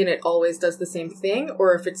specifically and it always does the same thing,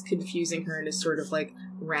 or if it's confusing her and is sort of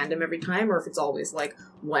random every time, or if it's always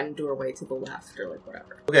one doorway to the left or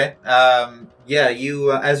whatever. Okay.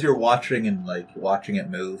 You as you're watching and watching it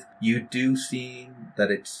move, you do see that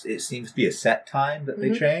it seems to be a set time that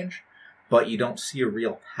they change, but you don't see a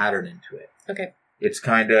real pattern into it. Okay. It's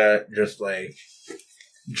kind of just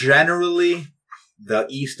generally the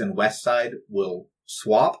east and west side will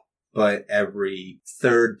swap, but every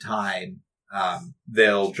third time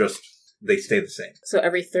they stay the same. So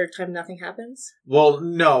every third time nothing happens? Well,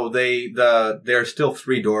 no, there are still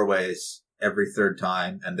 3 doorways every third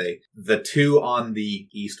time, and the 2 on the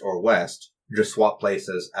east or west just swap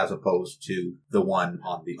places as opposed to the one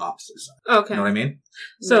on the opposite side. Okay. You know what I mean?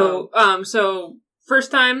 So, so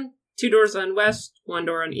first time, 2 doors on west, 1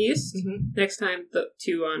 door on east. Mm-hmm. Next time, the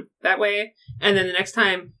 2 on that way. And then the next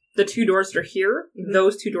time, the 2 doors that are here,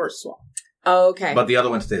 those 2 doors swap. Okay. But the other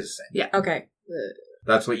one stays the same. Yeah. Okay.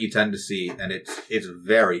 That's what you tend to see, and it's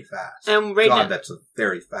very fast. And right God, now, that's a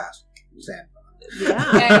very fast sand.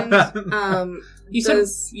 yeah. And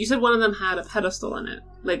You said one of them had a pedestal in it.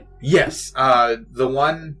 Yes, the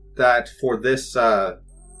one that for this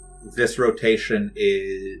this rotation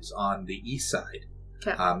is on the east side.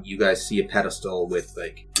 Okay. You guys see a pedestal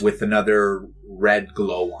with another red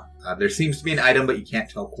glow on. There seems to be an item, but you can't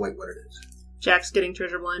tell quite what it is. Jack's getting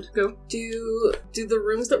treasure blind. Go. Do the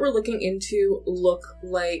rooms that we're looking into look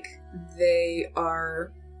like they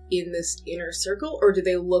are in this inner circle, or do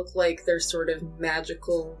they look like they're sort of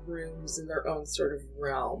magical rooms in their own sort of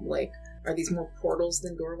realm? Are these more portals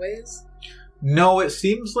than doorways? No, it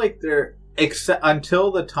seems like they're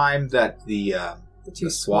until the time that the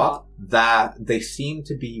swap that they seem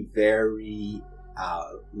to be very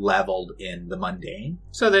leveled in the mundane.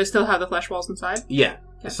 So they still have the flesh walls inside? Yeah.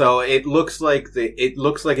 Okay. So it looks like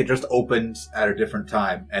it just opens at a different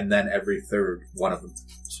time, and then every third one of them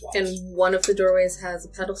swaps. And one of the doorways has a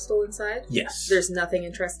pedestal inside? Yes. There's nothing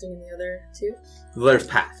interesting in the other 2? There's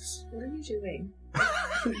paths. What are you doing?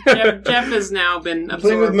 Jeff has now been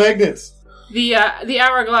Playing with absorbed. magnets. The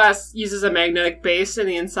hourglass uses a magnetic base, and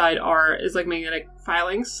the inside is magnetic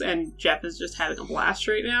filings, and Jeff is just having a blast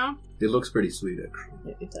right now. It looks pretty sweet,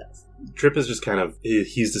 actually. It does. Trip is just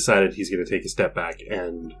he's decided he's going to take a step back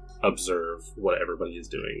and observe what everybody is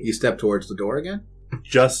doing. You step towards the door again?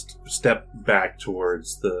 Just step back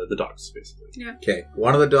towards the dogs, basically. Yeah. Okay.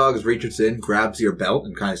 One of the dogs reaches in, grabs your belt,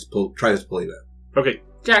 and tries to pull you out. Okay.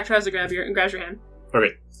 Jack tries to grab your hand.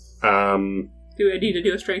 Okay. Do I need to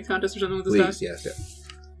do a strength contest or something with this dog? Please, yes.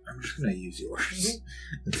 I'm just going to use yours.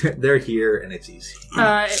 They're here, and it's easy.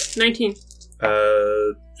 19.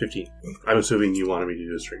 15. I'm assuming you wanted me to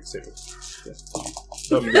do a strength saving. Yes.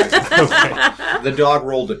 The dog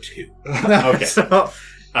rolled a 2. Okay. So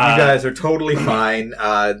you guys are totally fine.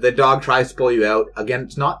 The dog tries to pull you out. Again,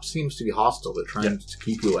 seems to be hostile. They're trying to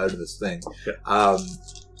keep you out of this thing. Yeah.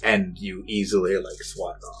 And you easily,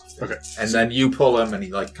 swat it off. Okay. And then you pull him, and he,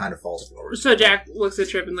 kind of falls forward. So Jack looks at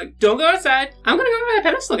Trip and don't go outside. I'm gonna go to my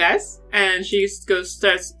pedestal, guys. And she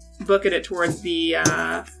starts booking it towards the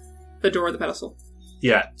door of the pedestal.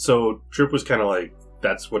 Yeah, so Trip was kind of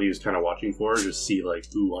that's what he was kind of watching for, just see,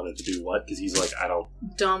 who wanted to do what, because he's I don't...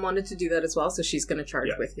 Dom wanted to do that as well, so she's going to charge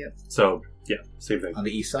with you. So, yeah, same thing. On the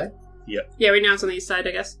east side? Yeah. Yeah, right now it's on the east side,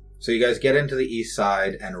 I guess. So you guys get into the east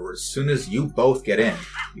side, and as soon as you both get in,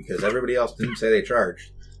 because everybody else didn't say they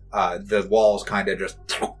charged, the walls kind of just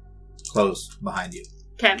close behind you.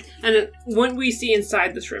 Okay, and then what do we see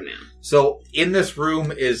inside this room now? So in this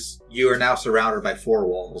room you are now surrounded by 4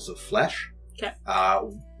 walls of flesh. Okay.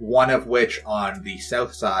 One of which on the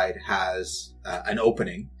south side has an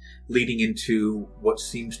opening leading into what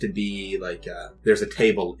seems to be there's a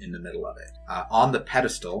table in the middle of it. On the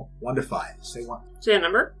pedestal, 1 to 5. Say 1. Say a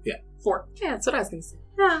number? Yeah. 4. Yeah, that's what I was going to say.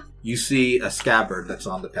 Yeah. You see a scabbard that's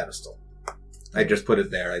on the pedestal. I just put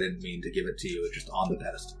it there. I didn't mean to give it to you. It's just on the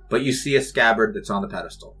pedestal. But you see a scabbard that's on the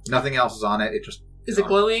pedestal. Nothing else is on it. It just... Is it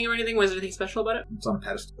glowing or anything? Was there anything special about it? It's on a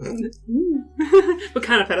pedestal. What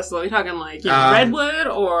kind of pedestal? Are we talking redwood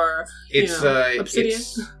or obsidian?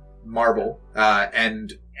 It's marble.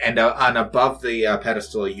 And on above the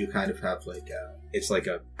pedestal, you kind of have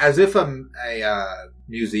as if a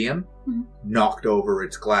museum knocked over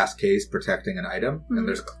its glass case protecting an item, and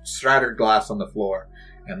there's shattered glass on the floor,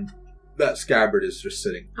 and that scabbard is just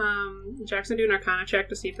sitting. Jackson, do an Arcana check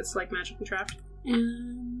to see if it's magically trapped.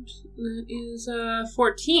 And that is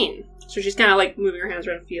 14. So she's kind of moving her hands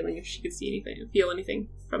around, feeling if she could feel anything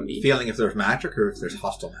from the... Feeling if there's magic or if there's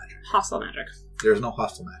hostile magic. Hostile magic. There's no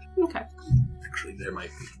hostile magic. Okay. Actually, there might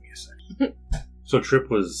be. Give me a second. So Trip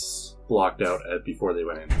was blocked out before they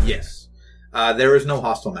went in? Yes. There is no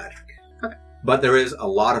hostile magic. Okay. But there is a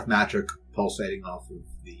lot of magic pulsating off of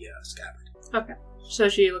the scabbard. Okay. So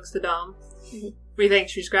she looks to Dom. What do you think?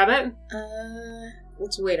 Should we just grab it?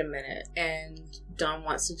 Let's wait a minute. And Dom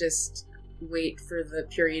wants to just wait for the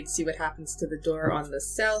period, see what happens to the door on the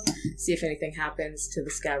south, see if anything happens to the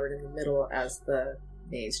scabbard in the middle as the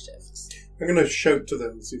maze shifts. I'm going to shout to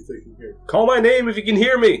them and see if they can hear. Call my name if you can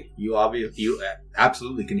hear me. You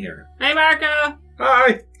absolutely can hear him. Hey, Marco!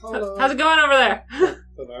 Hi! Hello. How's it going over there? I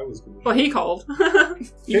thought I was going to Well, he called.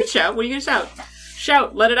 You can shout. What are you going to shout?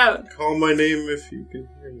 Shout. Let it out. Call my name if you can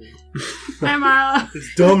hear me. Hi, Marla.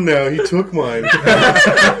 It's dumb now. He took mine.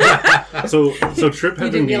 So Trip You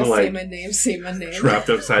had didn't been yell, say being my name, say my name. trapped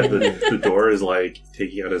outside the door, is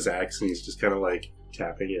taking out his axe, and he's just kind of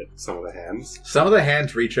tapping at some of the hands. Some of the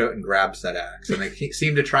hands reach out and grab said axe, and they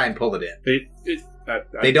seem to try and pull it in.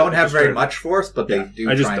 They don't I have just very tried- much force, but they do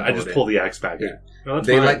I just try and I just pull pull it the axe back in. Yeah. No, that's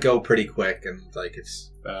They fine. let go pretty quick, and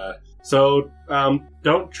it's... So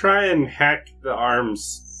don't try and hack the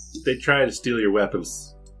arms. They try to steal your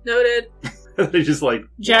weapons. Noted. They just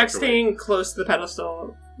Jack's walk away. staying close to the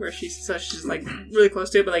pedestal where she's really close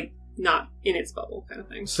to it, but not in its bubble kind of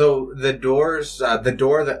thing. So the door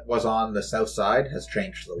that was on the south side has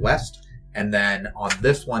changed to the west, and then on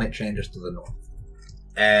this one it changes to the north.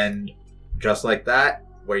 And just like that,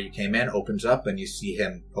 where you came in opens up, and you see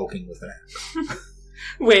him poking with an axe.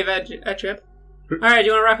 Wave at Trip. Alright, do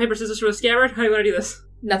you want to rock, paper, scissors for the scabbard? How do you want to do this?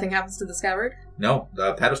 Nothing happens to the scabbard? No,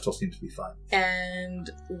 the pedestal seems to be fine. And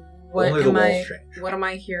what Only the am walls change. What am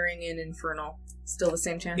I hearing in Infernal? Still the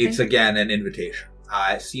same chanting? It's again an invitation.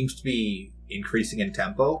 It seems to be increasing in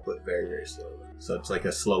tempo, but very, very slowly. So it's like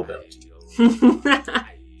a slow build.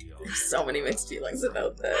 There's so many mixed feelings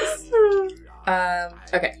about this.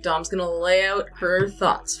 Okay, Dom's gonna lay out her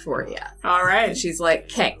thoughts for you. Alright. And she's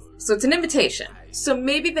like, okay, so it's an invitation. So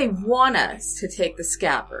maybe they want us to take the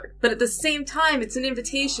scabbard. But at the same time, it's an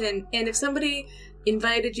invitation, and if somebody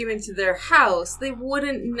invited you into their house, they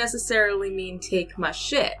wouldn't necessarily mean take my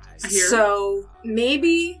shit. So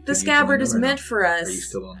maybe the scabbard is meant for us. Are you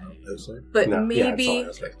still on the outside? But No. maybe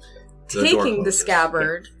The door taking the closes.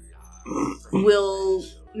 scabbard will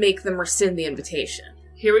make them rescind the invitation.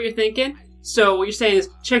 Hear what you're thinking? So what you're saying is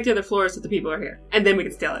check the other floors if the people are here, and then we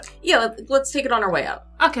can steal it. Yeah, let's take it on our way out.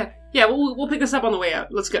 Okay. Yeah, we'll pick this up on the way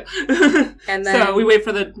out. Let's go. And then So we wait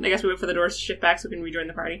for the doors to shift back so we can rejoin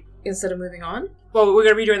the party. instead of moving on, Well, we're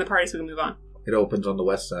gonna rejoin the party so we can move on. It opens on the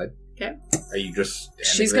west side. Okay. Are you just standing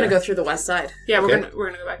she's there? gonna go through the west side. Yeah, we're Okay.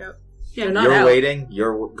 gonna go back out. Yeah. They're not You're out. waiting.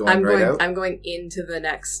 You're going I'm right going. out. I'm going into the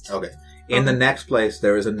next. Okay. In the next place,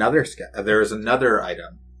 there is another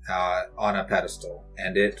item on a pedestal,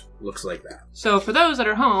 and it looks like that. So for those that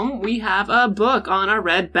are home, we have a book on a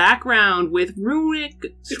red background with runic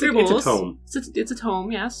scribbles. It's a tome. It's a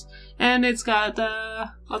tome, yes. And it's got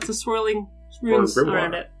lots of swirling runes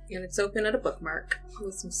around it. And it's open at a bookmark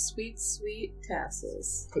with some sweet, sweet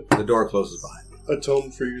tassels. The door closes behind you.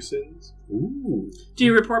 Atone for your sins. Ooh. Do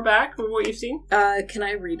you report back with what you've seen? Can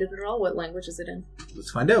I read it at all? What language is it in?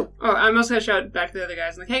 Let's find out. Oh, I'm also going to shout back to the other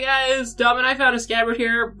guys. Like, hey guys, Dom and I found a scabbard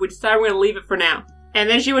here. We decided we're going to leave it for now. And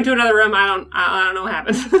then she went to another room. I don't know what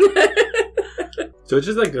happened. So it's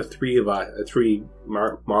just like the three of us,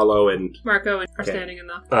 Marlo and Marco are standing in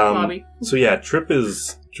the lobby. So yeah, Trip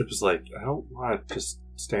is like, I don't want to just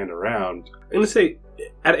stand around. I'm gonna say,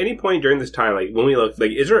 at any point during this time, like when we look,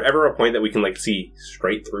 like, is there ever a point that we can like see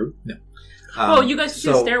straight through? No. Well, you guys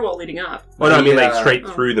see the stairwell leading up. Oh no, I mean like straight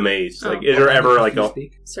through the maze. Like, is there ever like a?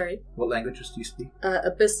 Sorry. What languages do you speak?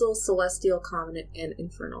 Abyssal, Celestial, Common, and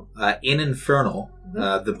Infernal. In Infernal,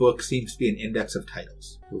 the book seems to be an index of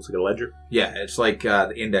titles. Looks like a ledger. Yeah, it's like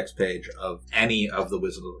the index page of any of the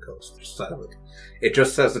Wizard of the Coast. It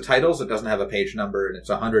just says the titles. It doesn't have a page number, and it's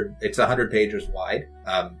 100. It's 100 pages wide,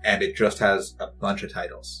 and it just has a bunch of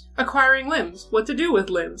titles. Acquiring limbs. What to do with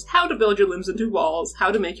limbs. How to build your limbs into walls.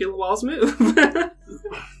 How to make your walls move.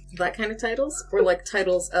 That kind of titles? Or like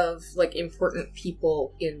titles of like important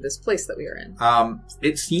people in this place that we are in?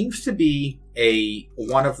 It seems to be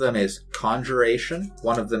one of them is Conjuration,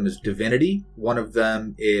 one of them is Divinity, one of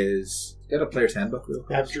them is... Get a player's handbook real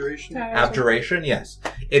quick. Abjuration? Abjuration, yes.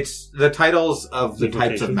 It's the titles of the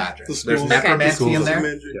types of magic. There's necromancy in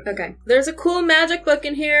there. Okay. There's a cool magic book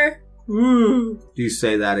in here. Do you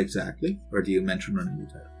say that exactly? Or do you mention one of the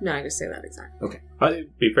titles? No, I just say that exactly. Okay. To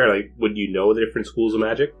be fair, like, would you know the different schools of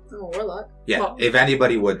magic? Oh, Warlock. Yeah, Well, if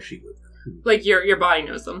anybody would, she would. like your body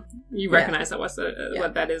knows them. You recognize that what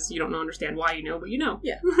that is. You don't understand why you know, but you know.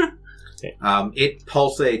 Yeah. It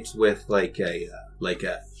pulsates with like a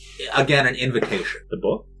again an invitation. The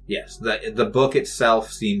book? Yes, the book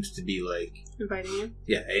itself seems to be like Inviting you.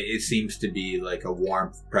 Yeah, it seems to be like a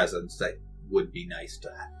warmth presence that would be nice to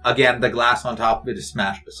have. Again, the glass on top of it is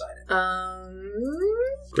smashed beside it.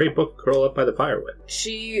 Great book, curl up by the fire with.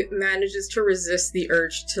 She manages to resist the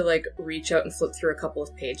urge to like reach out and flip through a couple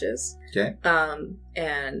of pages. Okay.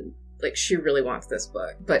 And like she really wants this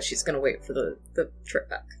book, but she's gonna wait for the trip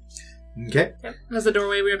back. Okay. Has the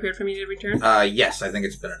doorway reappeared for me to return? Yes, I think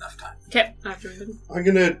it's been enough time. Okay, I've joined in. I'm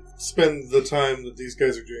gonna spend the time that these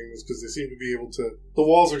guys are doing this because they seem to be able to. The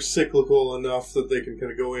walls are cyclical enough that they can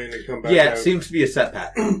kind of go in and come back Yeah, out. it seems to be a set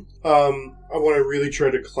pattern. I want to really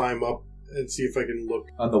try to climb up and see if I can look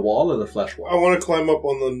On the wall or the flesh wall? I want to climb up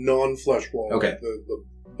on the non-flesh wall. Okay. The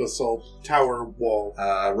basalt tower wall.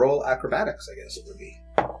 Roll acrobatics, I guess it would be.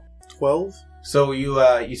 12? So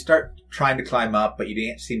you start trying to climb up, but you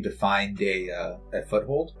didn't seem to find a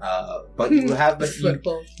foothold. But you have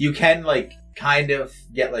you can like kind of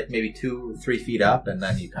get like maybe 2 or 3 feet up, and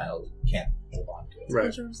then you kind of can't hold on to it. Right.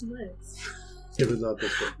 If it's not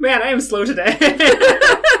this way. Man, I am slow today.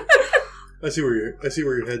 I see where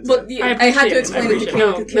your head's But at. I had to explain it to Kayla.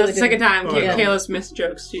 No, that's the second time Yeah. Kayla's missed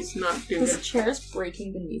jokes. She's not doing This good. chair is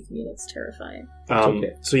breaking beneath me. That's terrifying.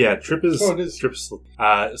 Okay. So yeah, Trip is. Oh, it is. Trip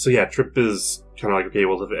is kind of like, okay,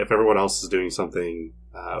 well, if everyone else is doing something,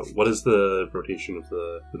 what is the rotation of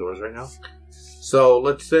the doors right now? So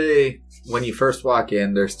let's say when you first walk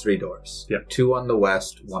in, there's 3 doors. Yep. 2 on the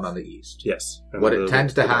west, 1 on the east. Yes. And What it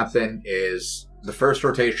tends to happen is the first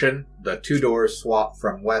rotation, the 2 doors swap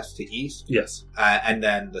from west to east. Yes. And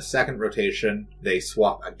then the second rotation, they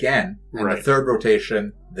swap again. And Right. the third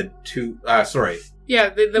rotation, the 2... sorry. Yeah,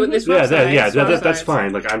 this That's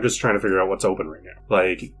fine. Like, I'm just trying to figure out what's open right now.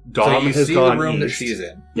 Like, Dom so you has see gone the room east. that she's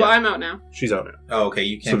in. Well, I'm out now. She's out now. Oh, okay.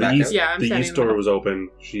 You came So the back east, out. Yeah, I'm the standing east in the door middle. was open.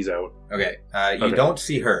 She's out. Okay. You Okay. don't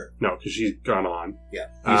see her. No, because she's gone on. Yeah.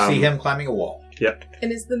 You see him climbing a wall. Yep.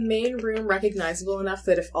 And is the main room recognizable enough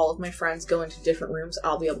that if all of my friends go into different rooms,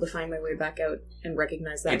 I'll be able to find my way back out and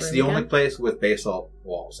recognize that It's room the only again? place with basalt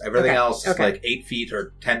walls. Everything Okay. else is Okay. like 8 feet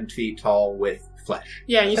or 10 feet tall with flesh.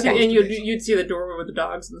 Yeah, and you Okay. see, and you'd see the doorway with the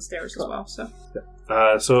dogs and the stairs as well.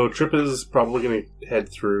 So Trip is probably going to head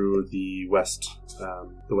through the west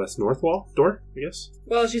north wall door, I guess.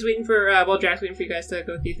 Well, she's waiting for Jack's waiting for you guys to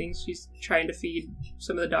go through things. She's trying to feed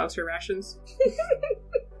some of the dogs her rations.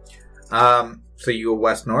 So you go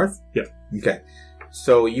west north? Yeah. Okay.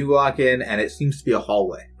 So you walk in, and it seems to be a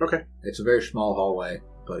hallway. Okay. It's a very small hallway,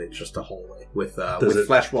 but it's just a hallway with Does it-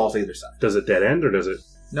 flesh walls either side. Does it dead end or does it?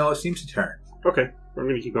 No, it seems to turn. Okay, I'm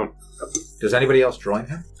going to keep going. Does anybody else join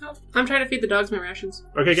him? Oh, I'm trying to feed the dogs my rations.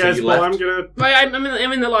 Okay, So guys. you Well, left. I'm gonna.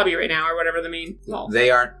 I'm in the lobby right now, or whatever the main hall.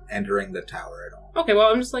 They aren't entering the tower at all. Okay,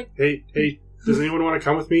 well, I'm just like, Hey, does anyone want to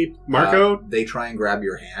come with me? Marco? They try and grab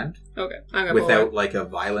your hand okay, I'm gonna pull without it. like a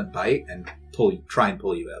violent bite and try and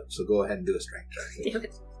pull you out. So go ahead and do a strength check. Damn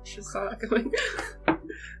it. Just saw that coming.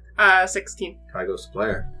 16. Try goes to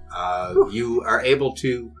Blair. You are able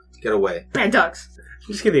to get away. Bad dogs.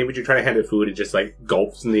 You just get the image you're trying to hand it food, it just like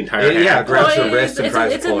gulps in the entire hand. Yeah, grabs Well, your wrist and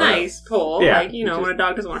tries it's to pull a her nice pull. Yeah, Like, you know, when a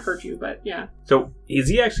dog doesn't want to hurt you, but yeah. So, is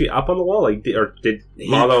he actually up on the wall? Like, did He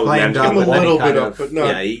Marlo climbed manage up to him get a the wall? little kind bit of- up, but not-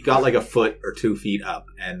 Yeah, he got like a foot or 2 feet up,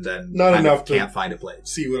 and then Not kind enough of to- can't find a place.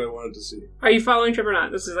 See what I wanted to see. Are you following Trip or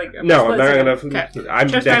not? This is like a No, I'm split not second. gonna. Okay. I'm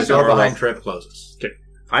Just next to time Door behind Marlo. Trip closes.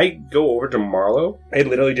 I go over to Marlo. I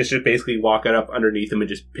literally just basically walk up underneath him and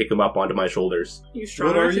just pick him up onto my shoulders. You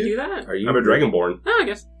strong What are enough to you? do that? Are you? I'm a Dragonborn. Oh, I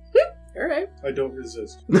guess. Alright. I don't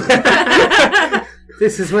resist.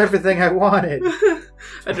 This is everything I wanted.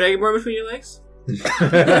 A dragonborn between your legs?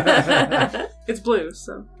 It's blue,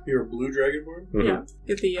 so You're a blue dragonborn? Mhm. yeah.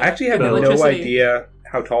 Get the. I actually have get the no electricity. idea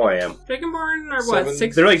how tall I am. Dragonborn are what? Seven.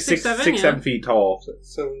 Six? They're like six, six, seven, yeah. 7 feet tall.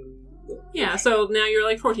 So, Yeah, so now you're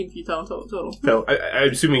like 14 feet tall total. So I'm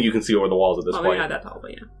assuming you can see over the walls at this Well, maybe point. not that tall,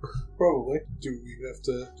 but yeah. probably. Do we have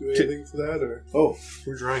to do anything for that, or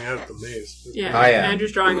we're drawing out the maze? Yeah, I am.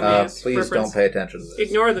 Andrew's drawing a maze. Please reference. don't pay attention to this.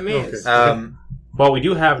 Ignore the maze. Well, we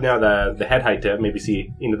do have now the head height to maybe see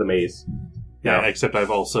into the maze. Yeah, No. except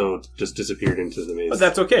I've also just disappeared into the maze. But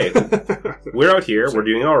that's okay. We're out here. We're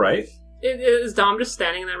doing all right. Is Dom just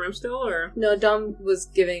standing in that room still, or? No, Dom was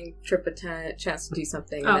giving Trip a chance to do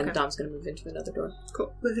something, and Okay. then Dom's going to move into another door.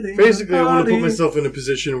 Cool. Basically, I want to put myself in a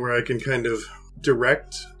position where I can kind of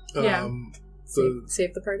direct. Yeah.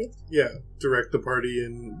 Save the party? Direct the party,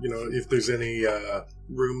 and if there's any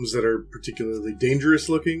rooms that are particularly dangerous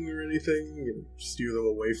looking or anything, steer them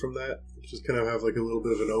away from that. Just kind of have like a little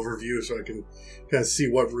bit of an overview, so I can kind of see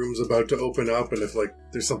what room's about to open up, and if like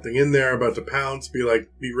there's something in there about to pounce, be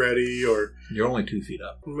ready. Or You're only 2 feet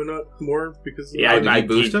up. am I not more because Yeah, did you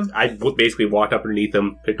boost him? I basically walked up underneath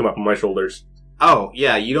him, picked him up on my shoulders. Oh,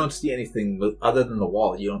 yeah, you don't see anything other than the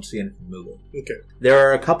wall. You don't see anything moving. Okay. There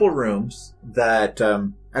are a couple rooms that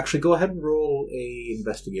actually go ahead and roll a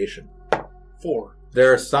investigation. 4.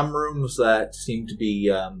 There are some rooms that seem to be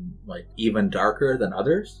like even darker than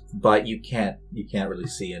others, but you can't really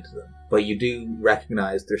see into them. But you do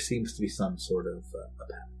recognize there seems to be some sort of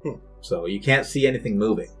a pattern. So you can't see anything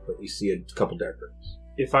moving, but you see a couple dark rooms.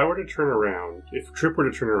 If I were to turn around, if Trip were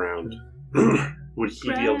to turn around, would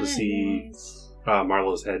he be able to see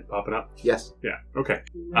Marlo's head popping up? Yes. Yeah. Okay.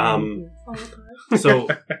 So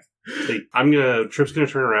Trip's gonna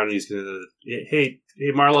turn around and he's gonna, hey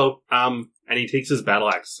Marlo, and he takes his battle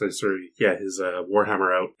axe, his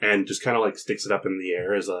warhammer out, and just kind of like sticks it up in the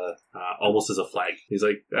air as almost as a flag. He's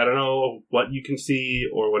like, I don't know what you can see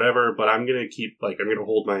or whatever, but I'm gonna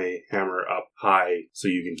hold my hammer up high so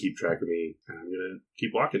you can keep track of me, and I'm gonna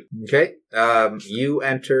keep walking. Okay. You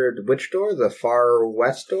entered which door? The far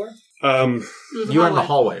west door? You're in the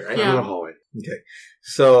hallway, right? Yeah. I'm in the hallway. Okay.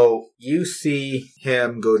 So you see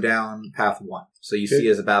him go down path 1. So you see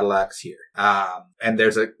his battle axe here. And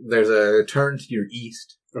there's a turn to your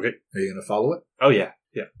east. Okay. Are you going to follow it? Oh yeah.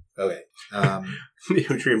 Okay. The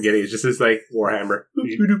imagery I'm getting is just this like warhammer.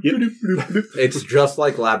 It's just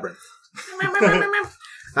like Labyrinth.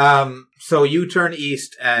 So you turn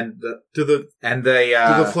east, and Do the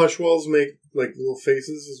they flesh walls make like little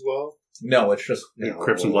faces as well? no, it's just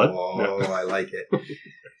Crips and blood? Oh, No. I like it.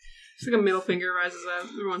 It's like a middle finger rises up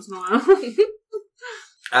every once in a while.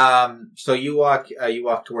 So you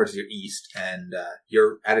walk towards your east, and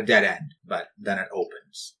you're at a dead end, but then it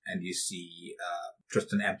opens, and you see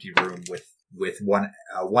just an empty room with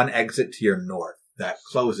one exit to your north that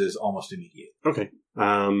closes almost immediately. Okay.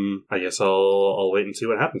 I guess I'll wait and see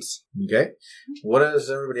what happens. Okay. What is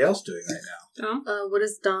everybody else doing right now? What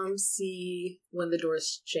does Dom see when the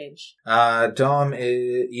doors change? Dom,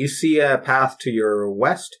 you see a path to your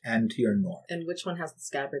west and to your north. And which one has the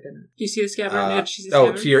scabbard in it? Do you see the scabbard?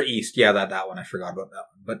 Scabbard? To your east. Yeah, that one. I forgot about that one.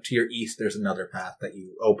 But to your east, there's another path that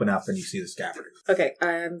you open up and you see the scabbard. Okay,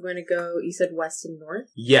 I'm going to go, you said west and north?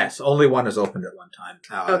 Yes, only one is opened at one time.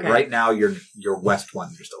 Okay. Right now, your west one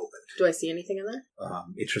just opened. Do I see anything in there?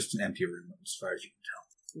 It's just an empty room as far as you can tell.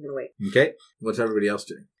 I'm going to wait. Okay. What's everybody else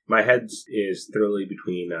doing? My head is thoroughly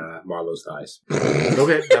between Marlo's thighs.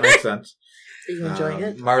 Okay, that makes sense. Are you enjoying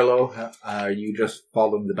it? Marlo, are you just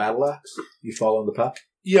following the battle axe? You following the puck?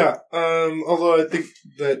 Yeah. Although I think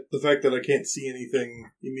that the fact that I can't see anything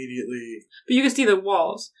immediately, But you can see the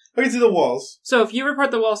walls. I can see the walls. So if you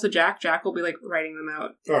report the walls to Jack, Jack will be like writing them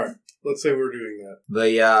out. All right. Let's say we're doing that.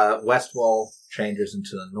 The west wall changes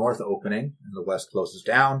into the north opening, and the west closes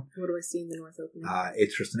down. What do I see in the north opening?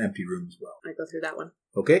 It's just an empty room as well. I go through that one.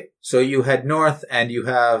 Okay, so you head north, and you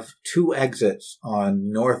have 2 exits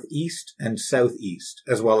on northeast and southeast,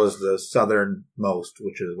 as well as the southernmost,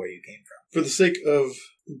 which is where you came from. For the sake of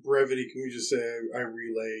brevity, can we just say I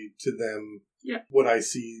relay to them what I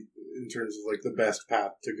see in terms of like the best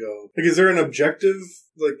path to go? Like, is there an objective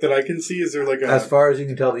like that I can see? Is there like a... As far as you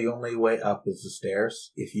can tell, the only way up is the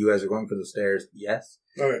stairs. If you guys are going for the stairs, yes.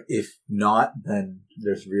 Okay. If not, then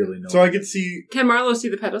there's really no... So I could see... Can Marlo see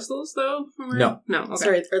the pedestals, though? No. No, okay.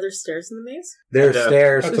 Sorry, are there stairs in the maze? There's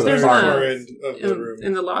stairs to the far end of the room.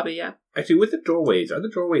 In the lobby, yeah. Actually, with the doorways, are the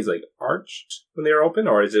doorways like arched when they are open,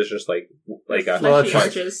 or is it just like a... Well,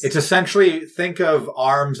 it's essentially, think of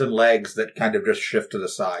arms and legs that kind of just shift to the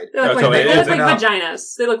side. They look like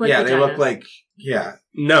vaginas. They look like vaginas. They look like... Yeah.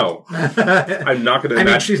 No. I'm not going to I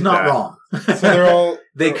mean, she's not wrong. So they're all...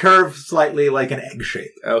 They curve slightly like an egg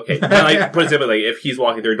shape. Okay. But like, put it simply, like, if he's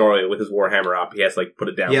walking through a doorway with his warhammer up, he has to like put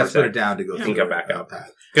it down. He has to put it down to go through. And come back up. Because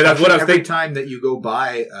that's what I was every thinking. time that you go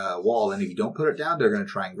by a wall, and if you don't put it down, they're going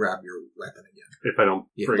to try and grab your weapon again. If I don't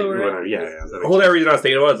bring it, The whole reason I was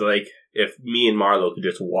thinking was like, if me and Marlo could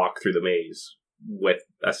just walk through the maze with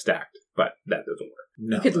a stacked, but that doesn't work.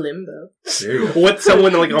 No. You could limbo. With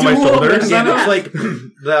someone like on my shoulders. Again, it's like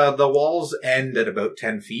the walls end at about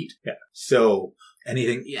 10 feet. Yeah. So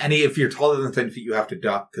if you're taller than 10 feet, you have to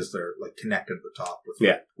duck because they're like connected at the top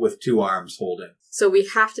with 2 arms holding. So we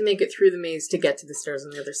have to make it through the maze to get to the stairs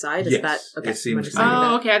on the other side? Is that okay? It seems to be.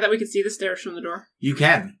 Oh, okay. I thought we could see the stairs from the door. You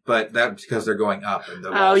can, but that's because they're going up. And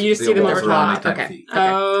the walls, you see them over top. Okay.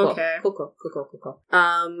 Okay. Cool.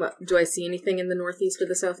 Do I see anything in the northeast or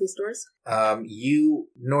the southeast doors?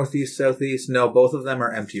 Northeast, southeast, no, both of them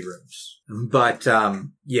are empty rooms. But, are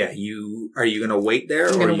you going to wait there?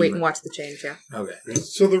 I'm going to wait and watch the change, yeah. Okay.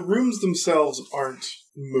 So the rooms themselves aren't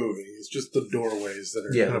moving. It's just the doorways that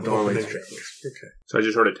are kind of doorways. Okay. So I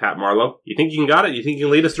just sort of tap Marlo. You think you can got it? You think you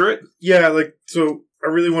can lead us through it? Yeah, so I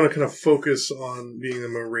really want to kind of focus on being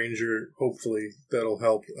a ranger. Hopefully that'll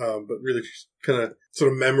help. But really just kind of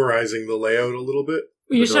sort of memorizing the layout a little bit.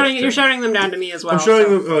 You're shouting them down to me as well. I'm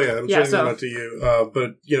shouting them. Oh yeah, I'm shouting them out to you.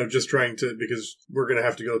 But just trying to, because we're going to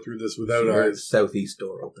have to go through this without eyes. Southeast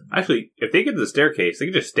door open. Actually, if they get to the staircase, they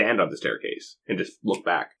can just stand on the staircase and just look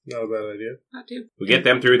back. Not a bad idea. Not too. We get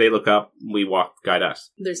them through. They look up. We walk. Guide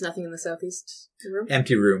us. There's nothing in the southeast room.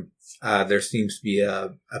 Empty room. There seems to be a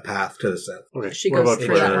path to the south. Okay. She goes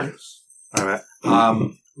through that one. All right.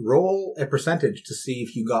 Roll a percentage to see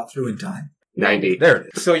if you got through in time. 90. There it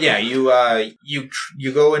is. So yeah, you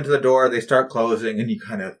go into the door, they start closing, and you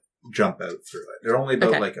kind of jump out through it. They're only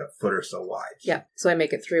about like a foot or so wide. Yeah, so I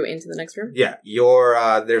make it through into the next room? Yeah,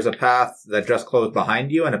 there's a path that just closed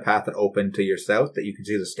behind you and a path that opened to your south that you can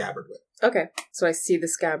see the scabbard with. Okay, so I see the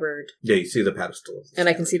scabbard. Yeah, you see the pedestal. And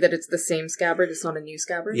I can see that it's the same scabbard, it's not a new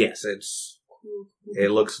scabbard? Yes,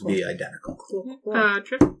 it looks to be identical. Cool.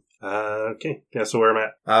 Trip? Okay. Yeah, so where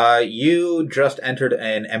am I at? You just entered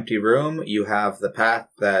an empty room. You have the path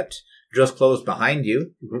that just closed behind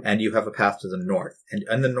you, and you have a path to the north. And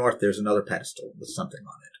in the north, there's another pedestal with something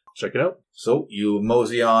on it. Check it out. So you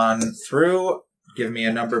mosey on through. Give me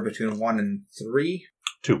a number between 1 and 3.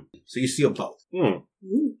 2. So you see a bow.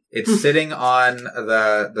 It's sitting on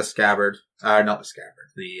the scabbard. Not the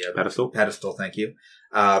scabbard. The pedestal. Pedestal, thank you.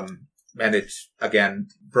 And it's, again,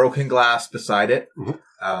 broken glass beside it.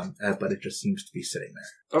 But it just seems to be sitting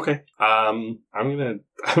there. Okay. I'm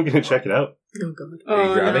gonna check it out. Oh god. Are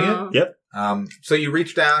you grabbing it? Yep. So you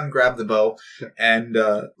reach down, grab the bow, and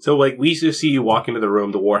so like we just see you walk into the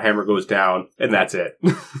room, the warhammer goes down, and that's it.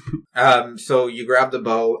 So you grab the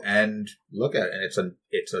bow and look at it, and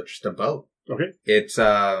it's just a bow. Okay. It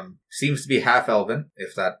seems to be half elven,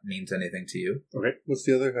 if that means anything to you. Okay. What's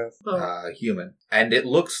the other half? Human, and it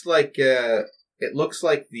looks like the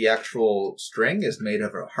actual string is made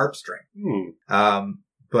of a harp string.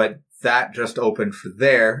 But that just opened for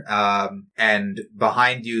there, and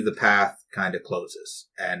behind you the path kind of closes,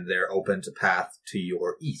 and there opens a path to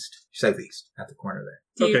your southeast, at the corner there.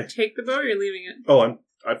 Do you take the bow or are you leaving it? Oh,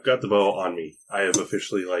 I've got the bow on me. I have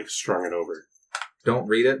officially strung it over. Don't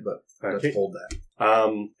read it, but let's hold that.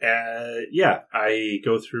 I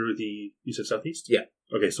go through you said southeast? Yeah.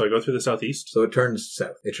 Okay, so I go through the southeast. So it turns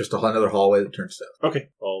south. It's just another hallway that turns south. Okay,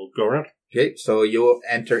 I'll go around. Okay, so you'll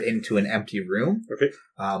enter into an empty room. Okay.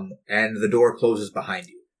 And the door closes behind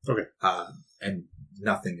you. Okay. And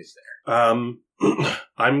nothing is there.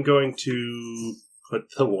 I'm going to put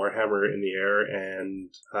the warhammer in the air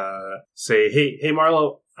and say, hey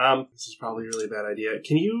Marlo, this is probably a really bad idea.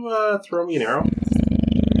 Can you throw me an arrow?